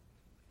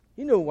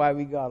 He knew why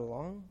we got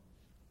along.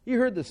 He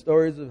heard the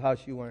stories of how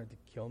she wanted to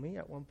kill me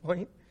at one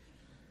point.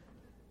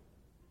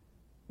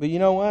 But you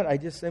know what? I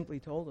just simply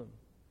told him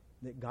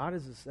that God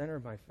is the center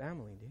of my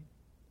family, dude.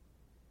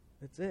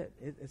 That's it.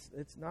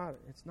 It's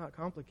not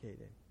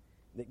complicated.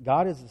 That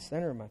God is the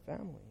center of my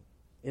family.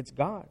 It's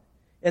God.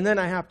 And then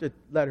I have to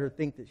let her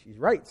think that she's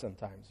right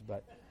sometimes,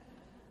 but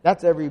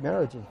that's every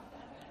marriage.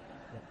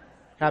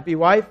 Happy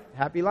wife,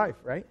 happy life,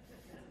 right?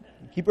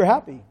 Keep her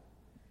happy.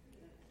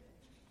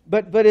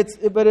 But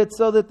it's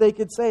so that they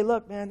could say,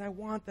 look, man, I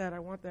want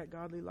that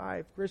godly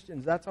life.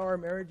 Christians, that's how our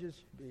marriages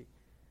should be.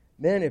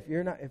 Men, if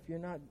you're not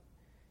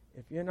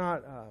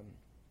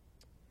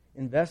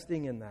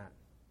investing in that,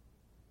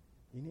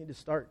 you need to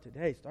start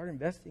today. Start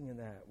investing in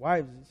that.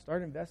 Wives,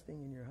 start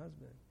investing in your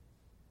husband.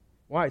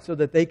 Why? So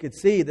that they could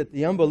see that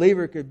the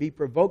unbeliever could be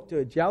provoked to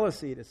a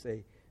jealousy to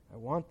say, I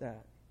want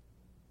that.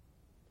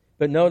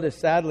 But notice,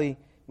 sadly,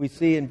 we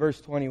see in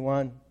verse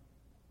 21.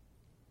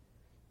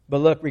 But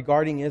look,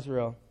 regarding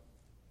Israel,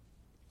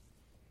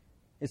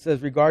 it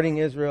says, regarding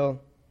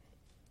Israel,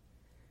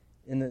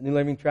 in the New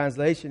Living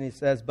Translation, he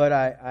says, but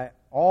I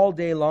all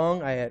day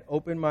long I had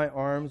opened my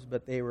arms,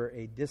 but they were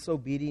a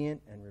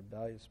disobedient and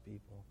rebellious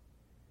people.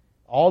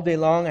 All day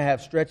long I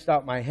have stretched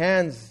out my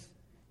hands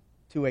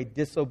to a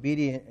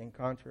disobedient and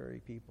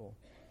contrary people.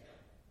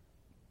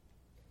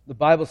 The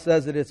Bible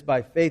says that it's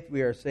by faith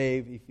we are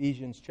saved,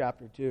 Ephesians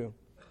chapter 2.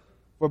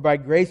 For by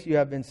grace you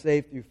have been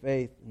saved through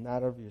faith, and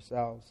not of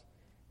yourselves.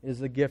 It is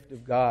the gift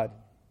of God.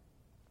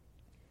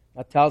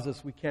 That tells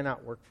us we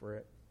cannot work for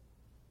it.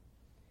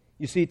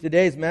 You see,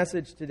 today's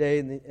message today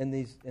in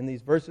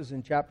these verses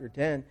in chapter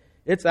 10,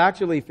 it's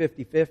actually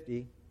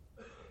 50-50.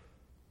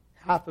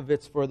 Half of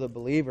it's for the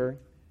believer,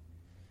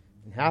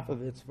 and half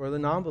of it's for the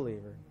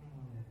non-believer.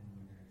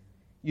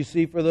 You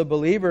see, for the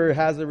believer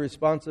has a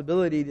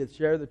responsibility to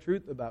share the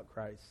truth about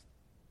Christ.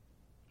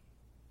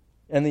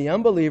 And the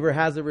unbeliever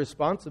has a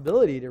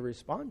responsibility to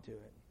respond to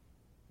it.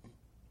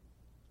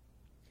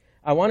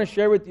 I want to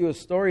share with you a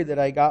story that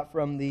I got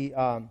from it's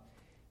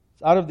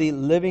out of the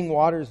Living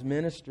Waters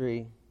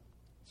Ministry.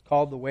 It's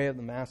called The Way of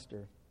the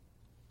Master.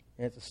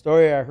 And it's a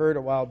story I heard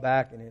a while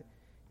back, and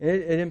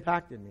it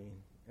impacted me.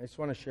 I just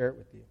want to share it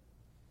with you.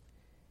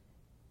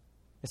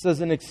 It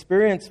says, an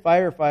experienced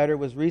firefighter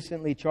was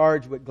recently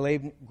charged with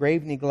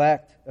grave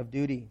neglect of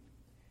duty.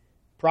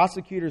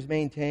 Prosecutors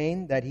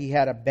maintained that he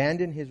had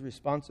abandoned his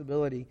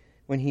responsibility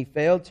when he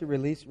failed to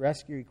release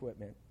rescue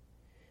equipment.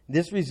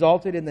 This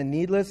resulted in the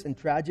needless and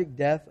tragic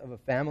death of a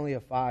family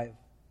of 5.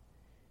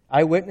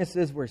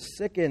 Eyewitnesses were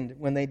sickened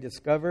when they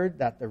discovered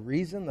that the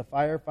reason the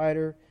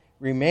firefighter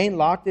remained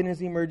locked in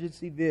his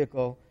emergency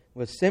vehicle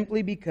was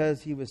simply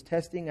because he was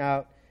testing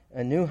out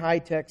a new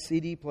high-tech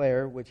CD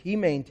player, which he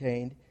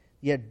maintained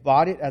he had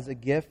bought it as a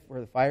gift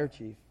for the fire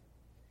chief.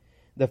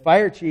 The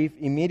fire chief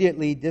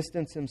immediately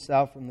distanced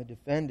himself from the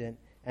defendant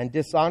and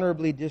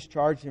dishonorably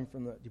discharged him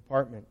from the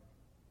department.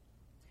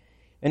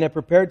 In a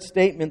prepared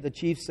statement, the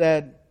chief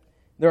said,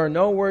 there are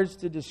no words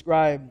to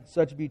describe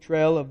such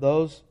betrayal of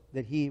those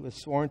that he was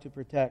sworn to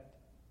protect.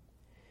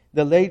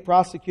 The late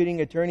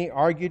prosecuting attorney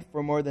argued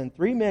for more than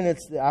 3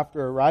 minutes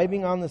after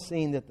arriving on the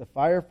scene that the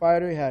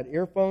firefighter had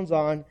earphones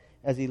on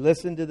as he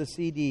listened to the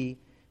CD,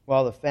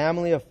 while the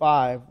family of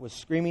 5 was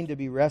screaming to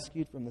be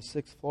rescued from the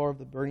 6th floor of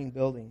the burning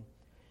building.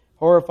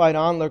 Horrified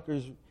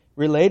onlookers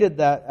related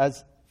that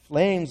as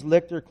flames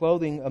licked her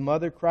clothing, a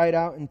mother cried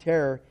out in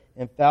terror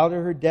and fell to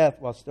her death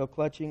while still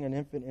clutching an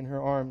infant in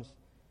her arms.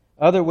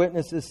 Other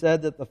witnesses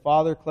said that the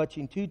father,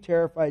 clutching 2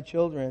 terrified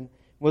children,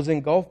 was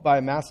engulfed by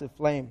a massive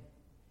flame.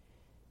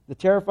 The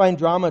terrifying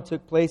drama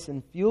took place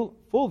in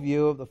full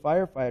view of the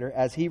firefighter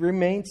as he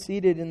remained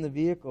seated in the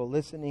vehicle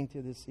listening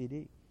to the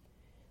CD.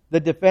 The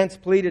defense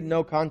pleaded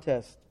no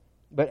contest,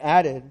 but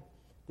added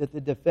that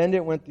the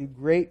defendant went through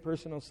great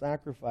personal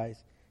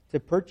sacrifice to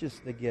purchase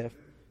the gift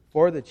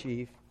for the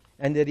chief,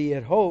 and that he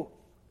had hoped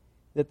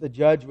that the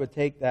judge would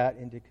take that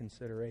into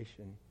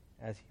consideration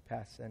as he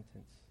passed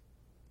sentence.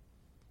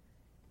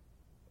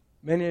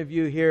 Many of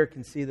you here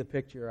can see the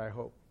picture, I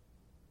hope.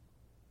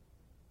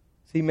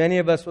 See, many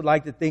of us would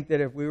like to think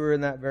that if we were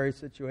in that very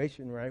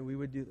situation, right, we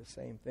would do the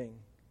same thing,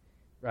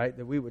 right?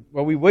 That we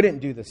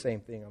wouldn't do the same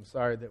thing,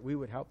 that we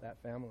would help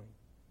that family.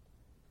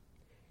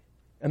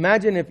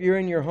 Imagine if you're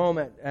in your home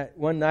at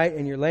one night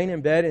and you're laying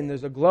in bed and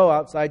there's a glow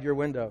outside your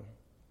window.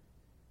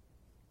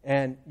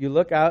 And you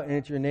look out and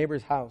it's your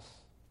neighbor's house.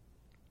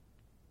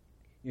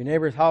 Your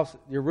neighbor's house,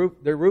 their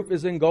roof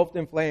is engulfed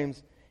in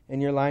flames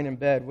and you're lying in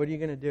bed. What are you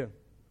going to do?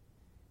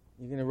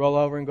 You're going to roll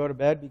over and go to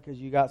bed because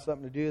you got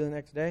something to do the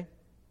next day?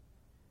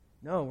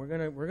 No, we're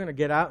going to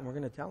get out and we're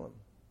going to tell them.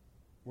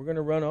 We're going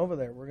to run over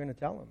there. We're going to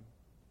tell them.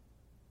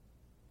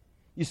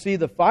 You see,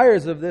 the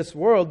fires of this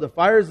world, the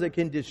fires that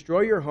can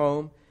destroy your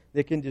home,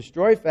 that can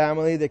destroy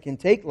family, that can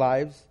take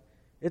lives,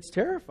 it's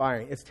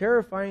terrifying. It's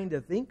terrifying to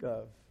think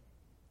of.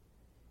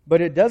 But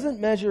it doesn't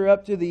measure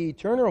up to the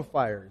eternal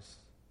fires.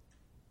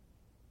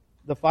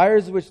 The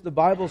fires which the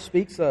Bible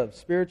speaks of,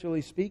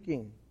 spiritually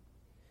speaking.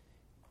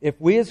 If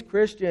we as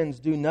Christians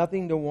do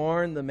nothing to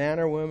warn the man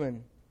or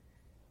woman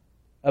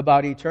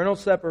about eternal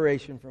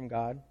separation from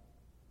God,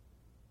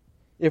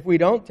 if we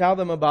don't tell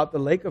them about the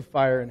lake of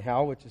fire and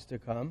hell which is to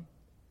come,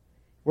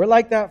 we're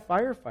like that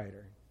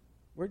firefighter.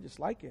 We're just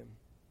like him.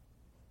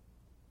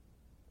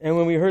 And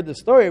when we heard the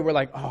story, we're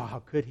like, oh, how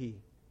could he?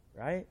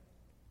 Right?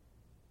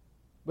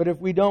 But if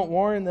we don't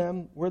warn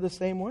them, we're the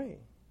same way.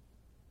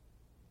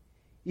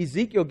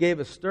 Ezekiel gave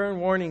a stern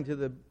warning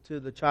to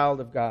the child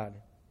of God.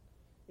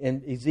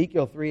 In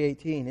Ezekiel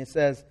 3:18, it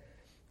says,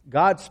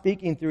 God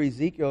speaking through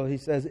Ezekiel, he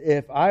says,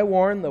 if I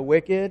warn the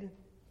wicked,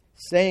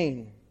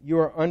 saying, you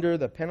are under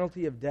the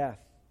penalty of death.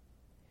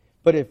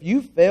 But if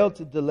you fail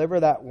to deliver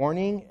that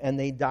warning and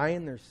they die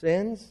in their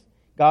sins,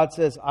 God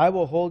says, I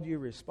will hold you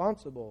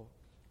responsible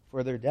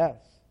for their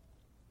deaths.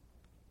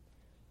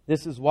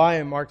 This is why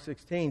in Mark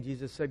 16,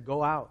 Jesus said,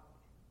 go out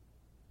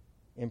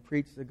and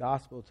preach the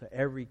gospel to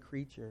every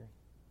creature,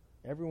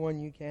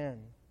 everyone you can.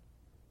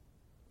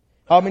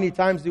 How many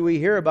times do we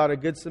hear about a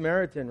good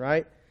Samaritan,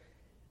 right?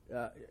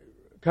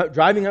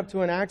 Driving up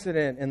to an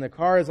accident and the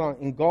car is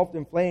engulfed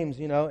in flames,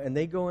 and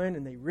they go in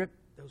and they rip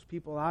those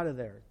people out of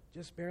there,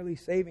 just barely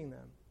saving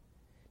them.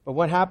 But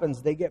what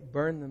happens? They get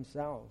burned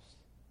themselves.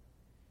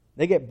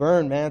 They get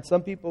burned, man.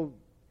 Some people,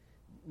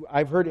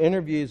 I've heard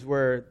interviews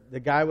where the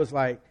guy was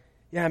like,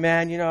 yeah,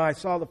 man, I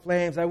saw the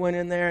flames. I went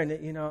in there and,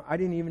 I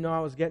didn't even know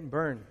I was getting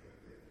burned.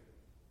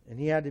 And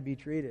he had to be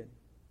treated.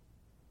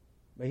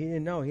 But he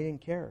didn't know. He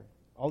didn't care.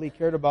 All he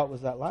cared about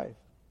was that life.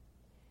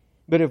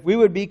 But if we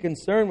would be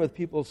concerned with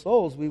people's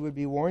souls, we would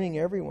be warning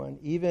everyone,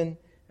 even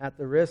at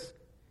the risk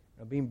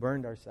of being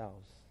burned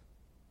ourselves.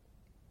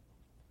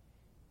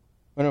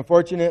 But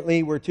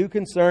unfortunately, we're too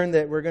concerned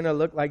that we're going to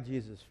look like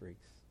Jesus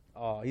freaks.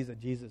 Oh, he's a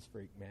Jesus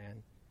freak,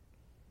 man.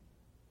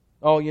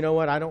 Oh, you know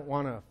what? I don't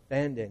want to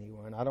offend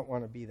anyone. I don't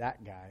want to be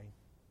that guy.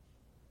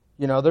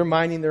 They're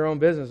minding their own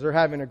business. They're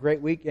having a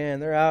great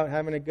weekend. They're out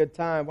having a good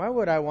time. Why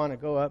would I want to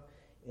go up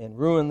and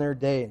ruin their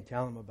day and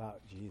tell them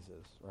about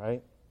Jesus,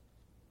 right?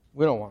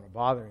 We don't want to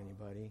bother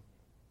anybody.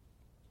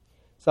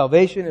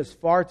 Salvation is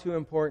far too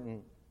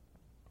important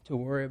to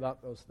worry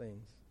about those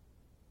things.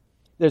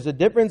 There's a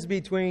difference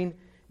between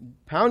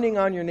pounding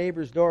on your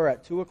neighbor's door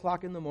at 2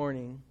 o'clock in the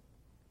morning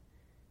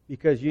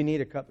because you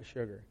need a cup of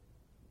sugar.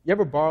 You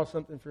ever borrow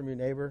something from your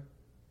neighbor?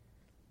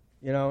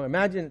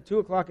 Imagine at 2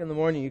 o'clock in the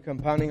morning you come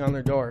pounding on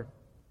their door.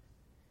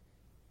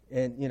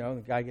 And,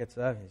 the guy gets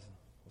up and he's,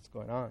 what's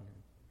going on?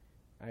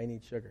 I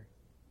need sugar.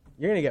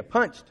 You're going to get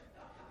punched.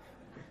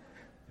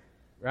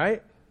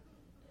 Right?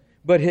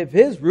 But if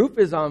his roof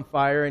is on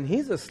fire and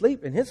he's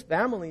asleep and his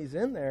family's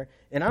in there,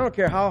 and I don't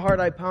care how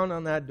hard I pound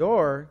on that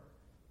door,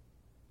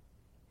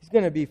 he's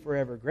going to be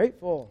forever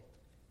grateful.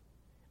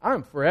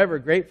 I'm forever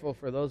grateful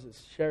for those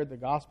that shared the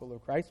gospel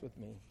of Christ with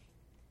me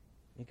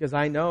because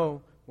I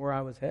know where I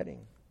was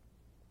heading.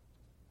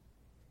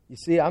 You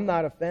see, I'm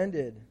not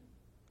offended.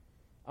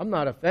 I'm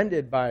not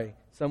offended by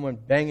someone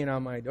banging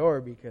on my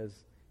door because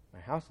my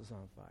house is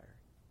on fire.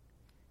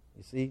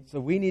 You see,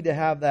 so we need to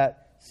have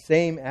that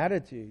same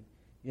attitude.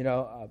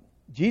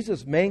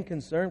 Jesus' main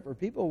concern for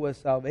people was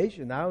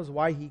salvation. That was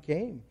why he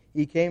came.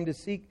 He came to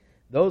seek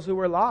those who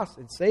were lost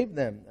and save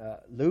them.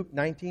 Luke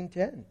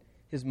 19:10.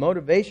 His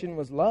motivation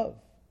was love.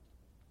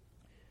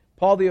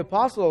 Paul the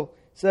Apostle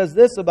says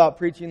this about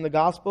preaching the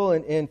gospel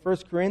in 1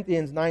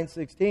 Corinthians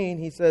 9:16.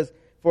 He says,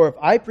 for if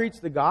I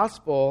preach the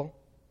gospel,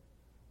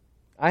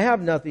 I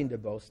have nothing to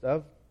boast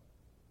of.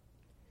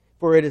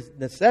 For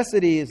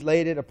necessity is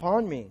laid it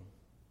upon me.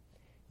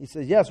 He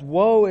says, yes,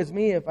 woe is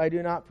me if I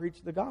do not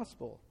preach the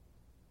gospel.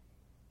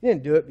 He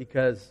didn't do it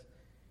because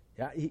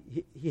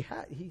he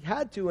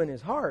had to in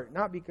his heart,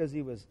 not because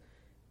he was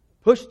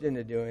pushed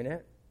into doing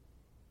it.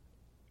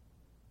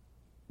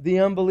 The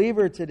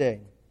unbeliever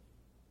today,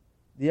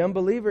 the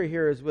unbeliever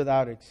here is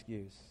without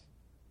excuse.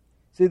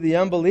 See, the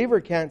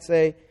unbeliever can't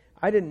say,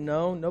 I didn't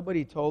know,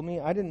 nobody told me,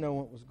 I didn't know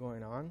what was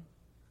going on.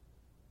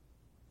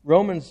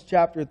 Romans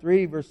chapter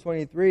 3, verse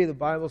 23, the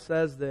Bible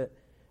says that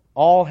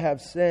all have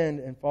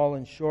sinned and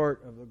fallen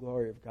short of the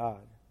glory of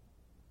God.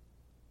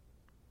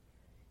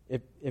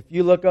 If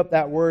you look up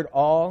that word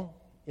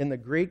all in the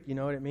Greek, you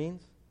know what it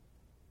means?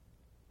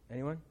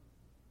 Anyone?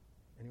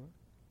 Anyone?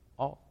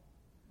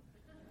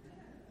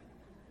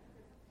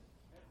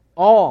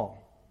 All.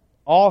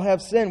 All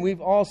have sinned.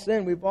 We've all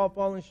sinned. We've all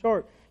fallen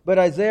short. But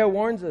Isaiah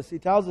warns us. He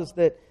tells us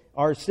that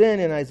our sin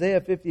in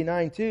Isaiah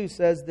 59:2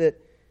 says that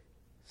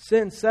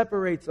sin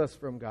separates us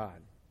from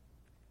God.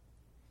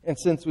 And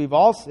since we've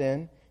all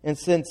sinned, and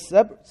since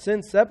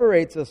sin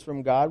separates us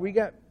from God,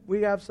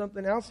 we have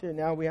something else here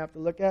now we have to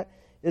look at.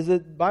 Is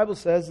that the Bible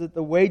says that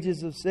the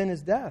wages of sin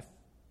is death.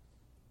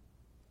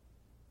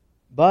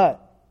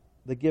 But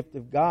the gift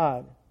of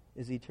God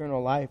is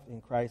eternal life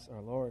in Christ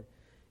our Lord.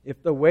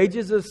 If the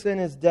wages of sin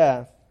is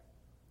death,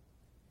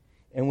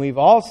 and we've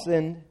all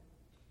sinned,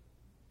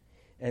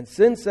 and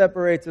sin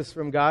separates us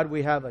from God,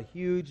 we have a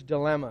huge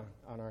dilemma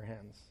on our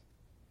hands.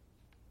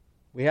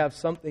 We have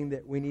something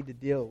that we need to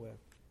deal with.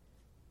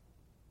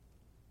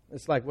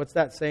 It's like, what's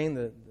that saying?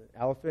 The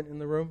elephant in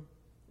the room?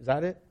 Is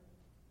that it?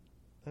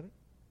 Is that it?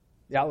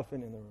 The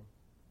elephant in the room.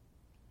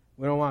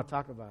 We don't want to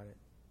talk about it.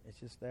 It's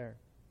just there.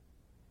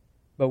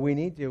 But we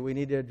need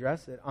to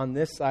address it on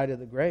this side of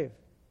the grave.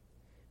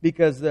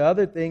 Because the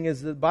other thing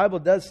is the Bible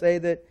does say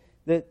that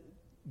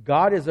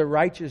God is a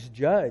righteous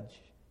judge.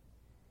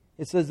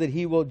 It says that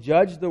He will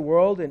judge the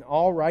world in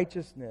all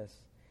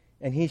righteousness,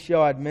 and He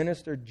shall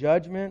administer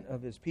judgment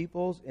of His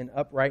peoples in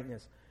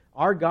uprightness.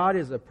 Our God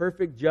is a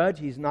perfect judge.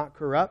 He's not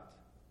corrupt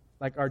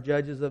like our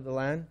judges of the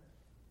land.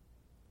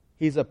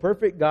 He's a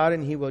perfect God,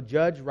 and He will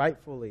judge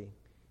rightfully.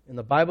 And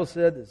the Bible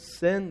said that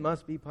sin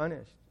must be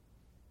punished.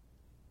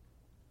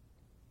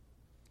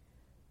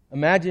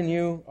 Imagine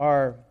you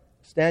are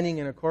standing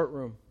in a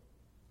courtroom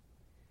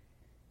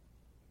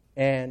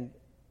and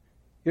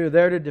you're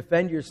there to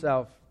defend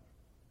yourself,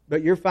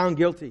 but you're found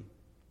guilty.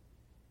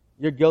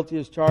 You're guilty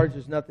as charged.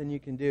 There's nothing you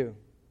can do.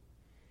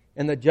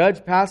 And the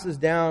judge passes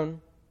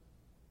down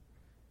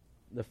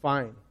the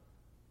fine.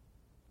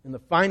 And the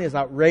fine is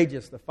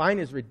outrageous. The fine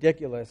is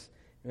ridiculous.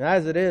 And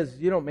as it is,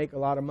 you don't make a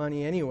lot of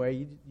money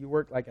anyway. You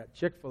work like at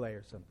Chick-fil-A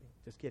or something.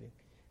 Just kidding.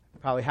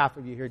 Probably half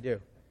of you here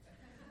do.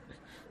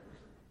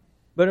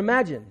 But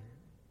imagine,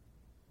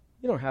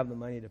 you don't have the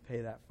money to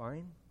pay that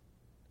fine.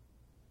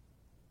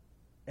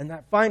 And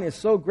that fine is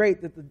so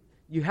great that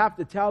you have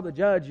to tell the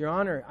judge, Your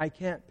Honor, I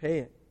can't pay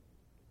it.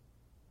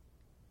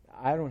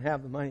 I don't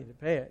have the money to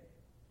pay it.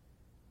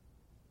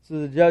 So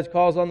the judge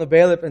calls on the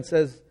bailiff and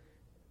says,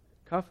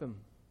 cuff him.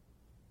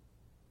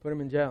 Put him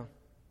in jail.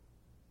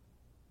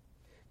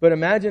 But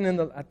imagine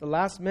at the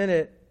last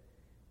minute,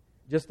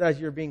 just as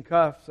you're being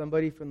cuffed,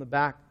 somebody from the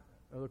back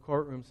of the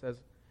courtroom says,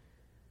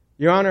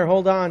 Your Honor,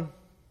 hold on.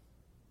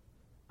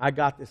 I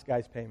got this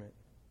guy's payment.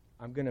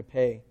 I'm going to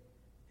pay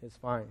his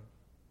fine.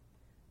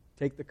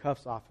 Take the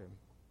cuffs off him.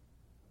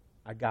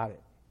 I got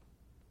it.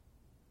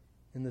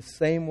 In the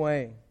same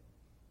way,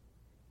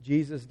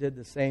 Jesus did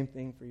the same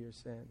thing for your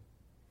sin.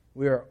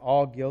 We are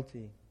all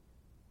guilty.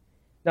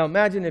 Now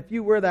imagine if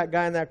you were that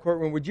guy in that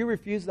courtroom, would you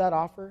refuse that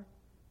offer?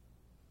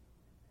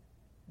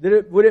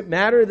 Would it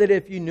matter that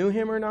if you knew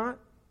him or not?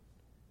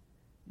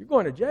 You're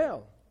going to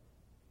jail.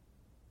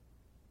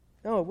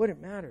 No, it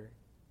wouldn't matter.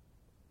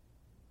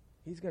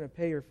 He's going to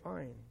pay your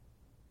fine.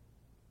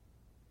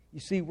 You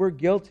see, we're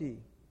guilty.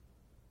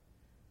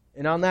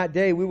 And on that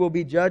day, we will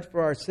be judged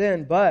for our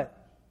sin,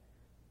 but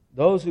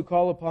those who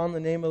call upon the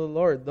name of the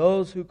Lord,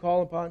 those who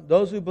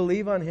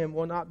believe on Him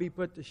will not be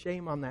put to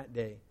shame on that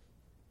day.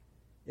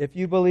 If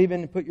you believe in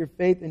and put your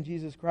faith in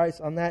Jesus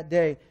Christ on that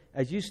day,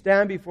 as you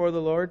stand before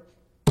the Lord,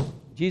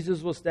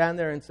 Jesus will stand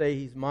there and say,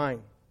 He's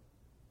mine.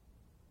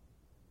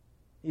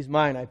 He's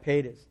mine. I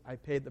paid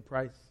the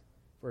price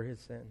for His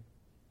sin.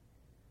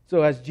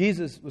 So as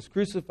Jesus was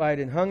crucified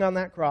and hung on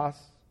that cross,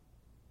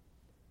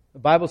 the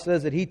Bible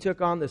says that He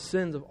took on the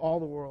sins of all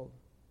the world.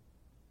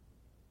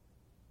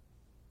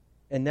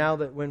 And now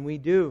that when we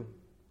do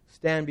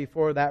stand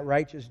before that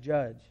righteous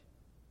judge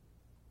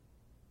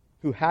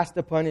who has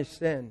to punish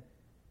sin,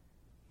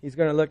 He's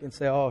going to look and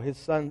say, oh, his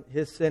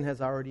sin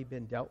has already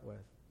been dealt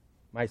with.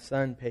 My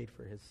Son paid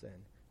for his sin.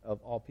 Of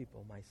all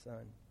people, my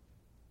Son.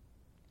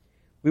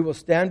 We will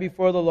stand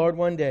before the Lord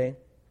one day,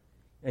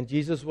 and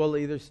Jesus will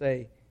either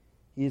say,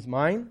 He is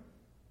mine.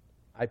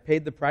 I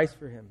paid the price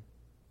for Him.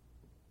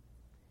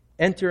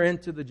 Enter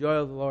into the joy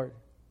of the Lord.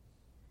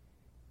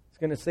 It's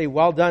going to say,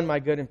 well done, my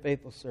good and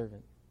faithful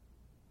servant.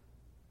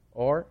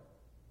 Or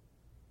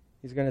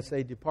He's going to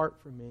say, depart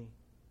from me,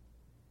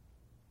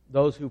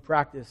 those who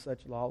practice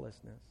such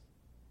lawlessness.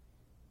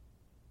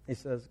 He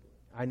says,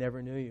 I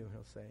never knew you,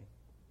 He'll say.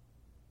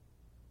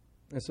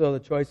 And so the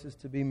choice is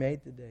to be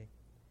made today.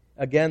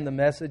 Again, the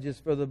message is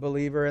for the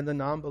believer and the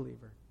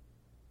non-believer.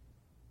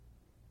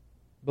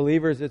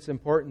 Believers, it's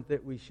important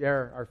that we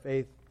share our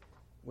faith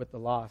with the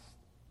lost.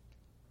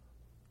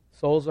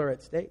 Souls are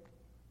at stake.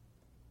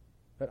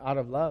 But out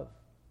of love,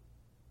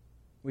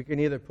 we can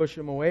either push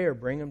them away or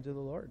bring them to the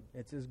Lord.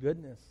 It's His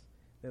goodness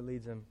that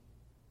leads them.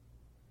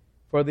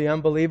 For the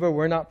unbeliever,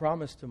 we're not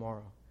promised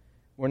tomorrow.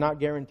 We're not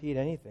guaranteed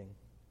anything.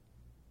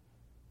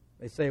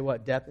 They say,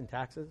 what, death and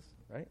taxes,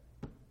 right?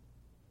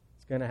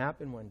 It's going to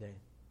happen one day.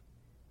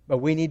 But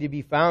we need to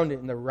be found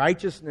in the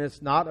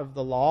righteousness, not of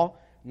the law,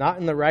 not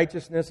in the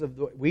righteousness of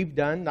what we've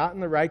done, not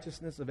in the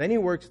righteousness of any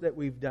works that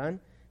we've done,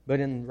 but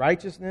in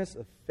righteousness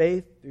of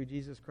faith through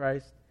Jesus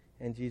Christ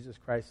and Jesus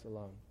Christ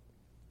alone.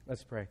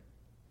 Let's pray.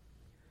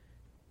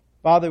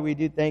 Father, we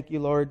do thank you,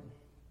 Lord,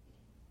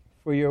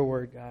 for your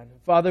word, God.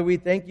 Father, we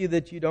thank you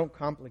that you don't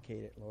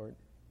complicate it, Lord.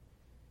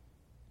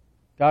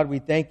 God, we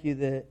thank you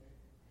that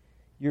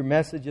your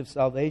message of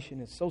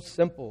salvation is so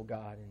simple,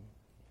 God, and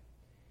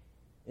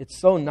it's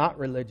so not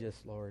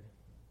religious, Lord.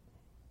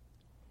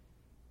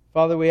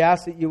 Father, we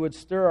ask that you would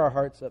stir our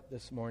hearts up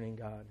this morning,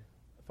 God.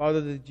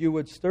 Father, that you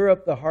would stir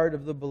up the heart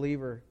of the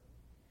believer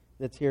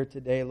that's here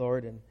today,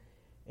 Lord.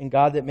 And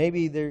God, that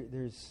maybe they're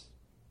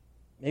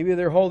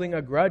holding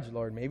a grudge,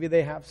 Lord. Maybe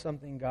they have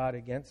something, God,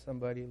 against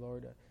somebody,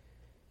 Lord.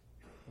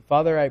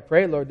 Father, I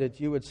pray, Lord, that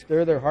you would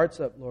stir their hearts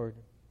up, Lord,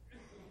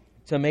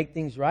 to make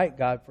things right,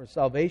 God, for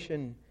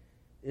salvation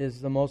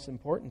is the most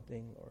important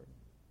thing, Lord.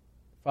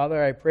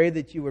 Father, I pray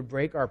that you would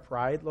break our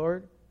pride,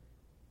 Lord.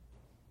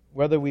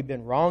 Whether we've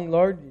been wrong,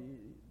 Lord.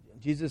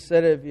 Jesus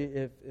said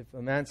if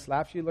a man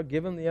slaps you, Lord,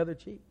 give him the other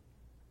cheek.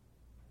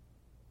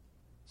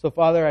 So,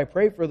 Father, I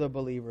pray for the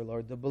believer,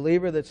 Lord, the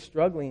believer that's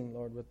struggling,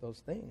 Lord, with those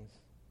things,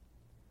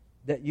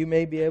 that you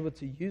may be able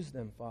to use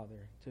them,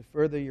 Father, to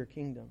further your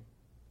kingdom.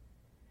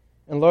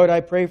 And, Lord,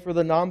 I pray for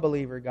the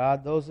non-believer,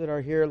 God, those that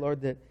are here,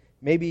 Lord, that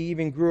maybe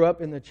even grew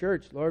up in the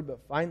church, Lord,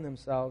 but find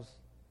themselves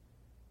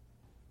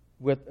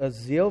with a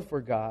zeal for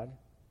God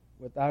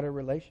without a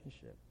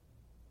relationship.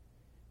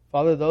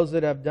 Father, those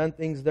that have done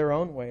things their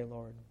own way,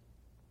 Lord.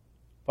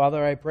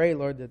 Father, I pray,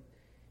 Lord, that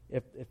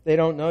if they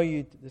don't know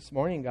you this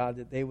morning, God,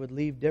 that they would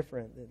leave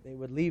different, that they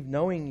would leave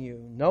knowing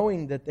you,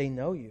 knowing that they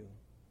know you.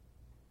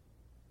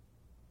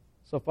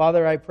 So,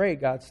 Father, I pray,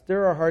 God,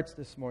 stir our hearts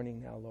this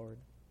morning now, Lord.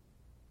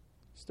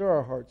 Stir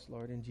our hearts,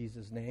 Lord, in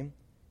Jesus' name.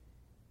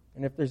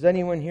 And if there's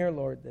anyone here,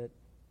 Lord,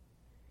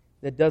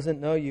 that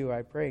doesn't know you,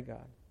 I pray,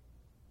 God.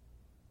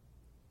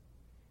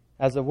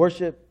 As the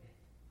worship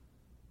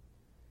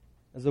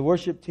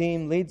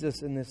team leads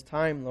us in this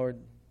time, Lord,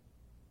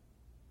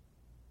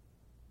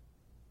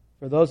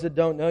 for those that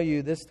don't know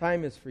you, this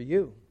time is for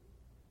you.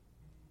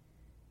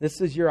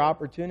 This is your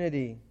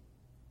opportunity.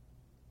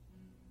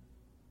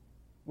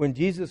 When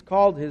Jesus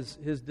called his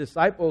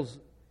disciples,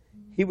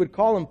 he would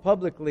call them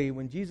publicly.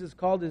 When Jesus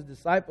called his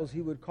disciples,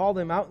 he would call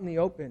them out in the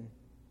open.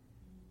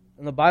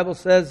 And the Bible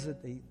says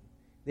that they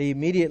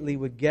immediately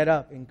would get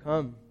up and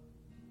come.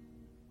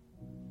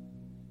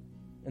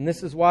 And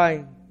this is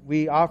why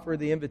we offer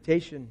the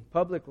invitation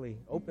publicly,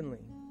 openly.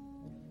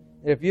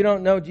 If you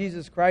don't know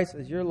Jesus Christ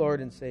as your Lord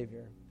and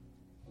Savior,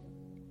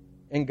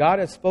 and God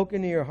has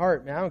spoken to your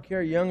heart, man, I don't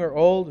care young or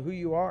old, who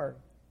you are,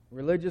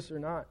 religious or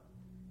not,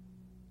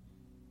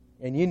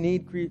 and you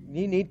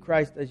need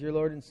Christ as your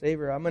Lord and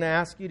Savior, I'm going to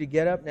ask you to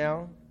get up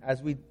now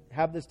as we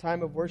have this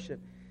time of worship.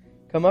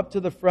 Come up to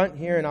the front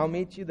here and I'll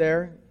meet you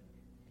there.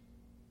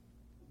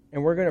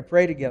 And we're going to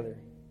pray together.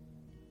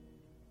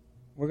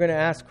 We're going to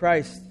ask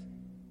Christ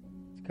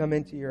to come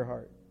into your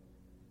heart.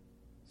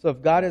 So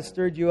if God has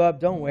stirred you up,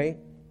 don't wait.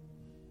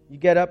 You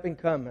get up and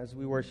come as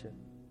we worship.